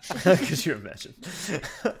 Could you imagine?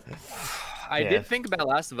 I did think about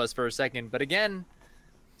Last of Us for a second, but again,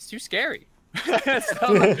 it's too scary. It's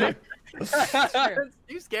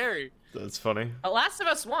too scary. That's funny. Last of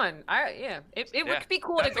Us 1. It would be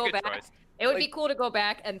cool to go back. Choice. It would be cool to go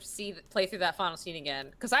back and play through that final scene again,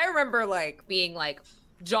 because I remember like being like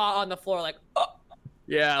jaw on the floor, like, oh,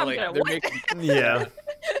 yeah, like yeah,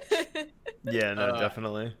 no,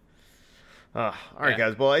 definitely. All right,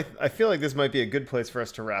 guys. Well, I feel like this might be a good place for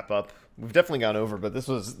us to wrap up. We've definitely gone over, but this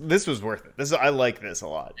was worth it. I like this a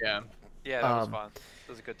lot. Yeah, that was fun.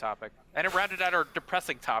 It was a good topic, and it rounded out our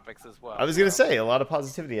depressing topics as well. I was gonna say a lot of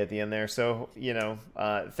positivity at the end there. So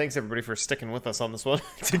thanks everybody for sticking with us on this one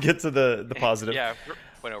to get to the positive. Yeah,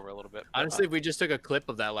 went over a little bit. Honestly, if we just took a clip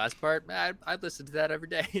of that last part, I'd listen to that every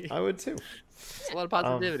day. I would too. It's a lot of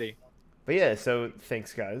positivity. But yeah, so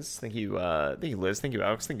thanks guys. Thank you Liz. Thank you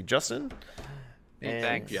Alex. Thank you Justin. And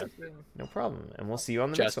thanks. No problem. And we'll see you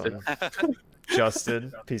on the next one. Justin.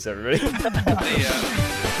 Justin. Peace everybody. See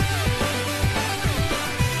ya.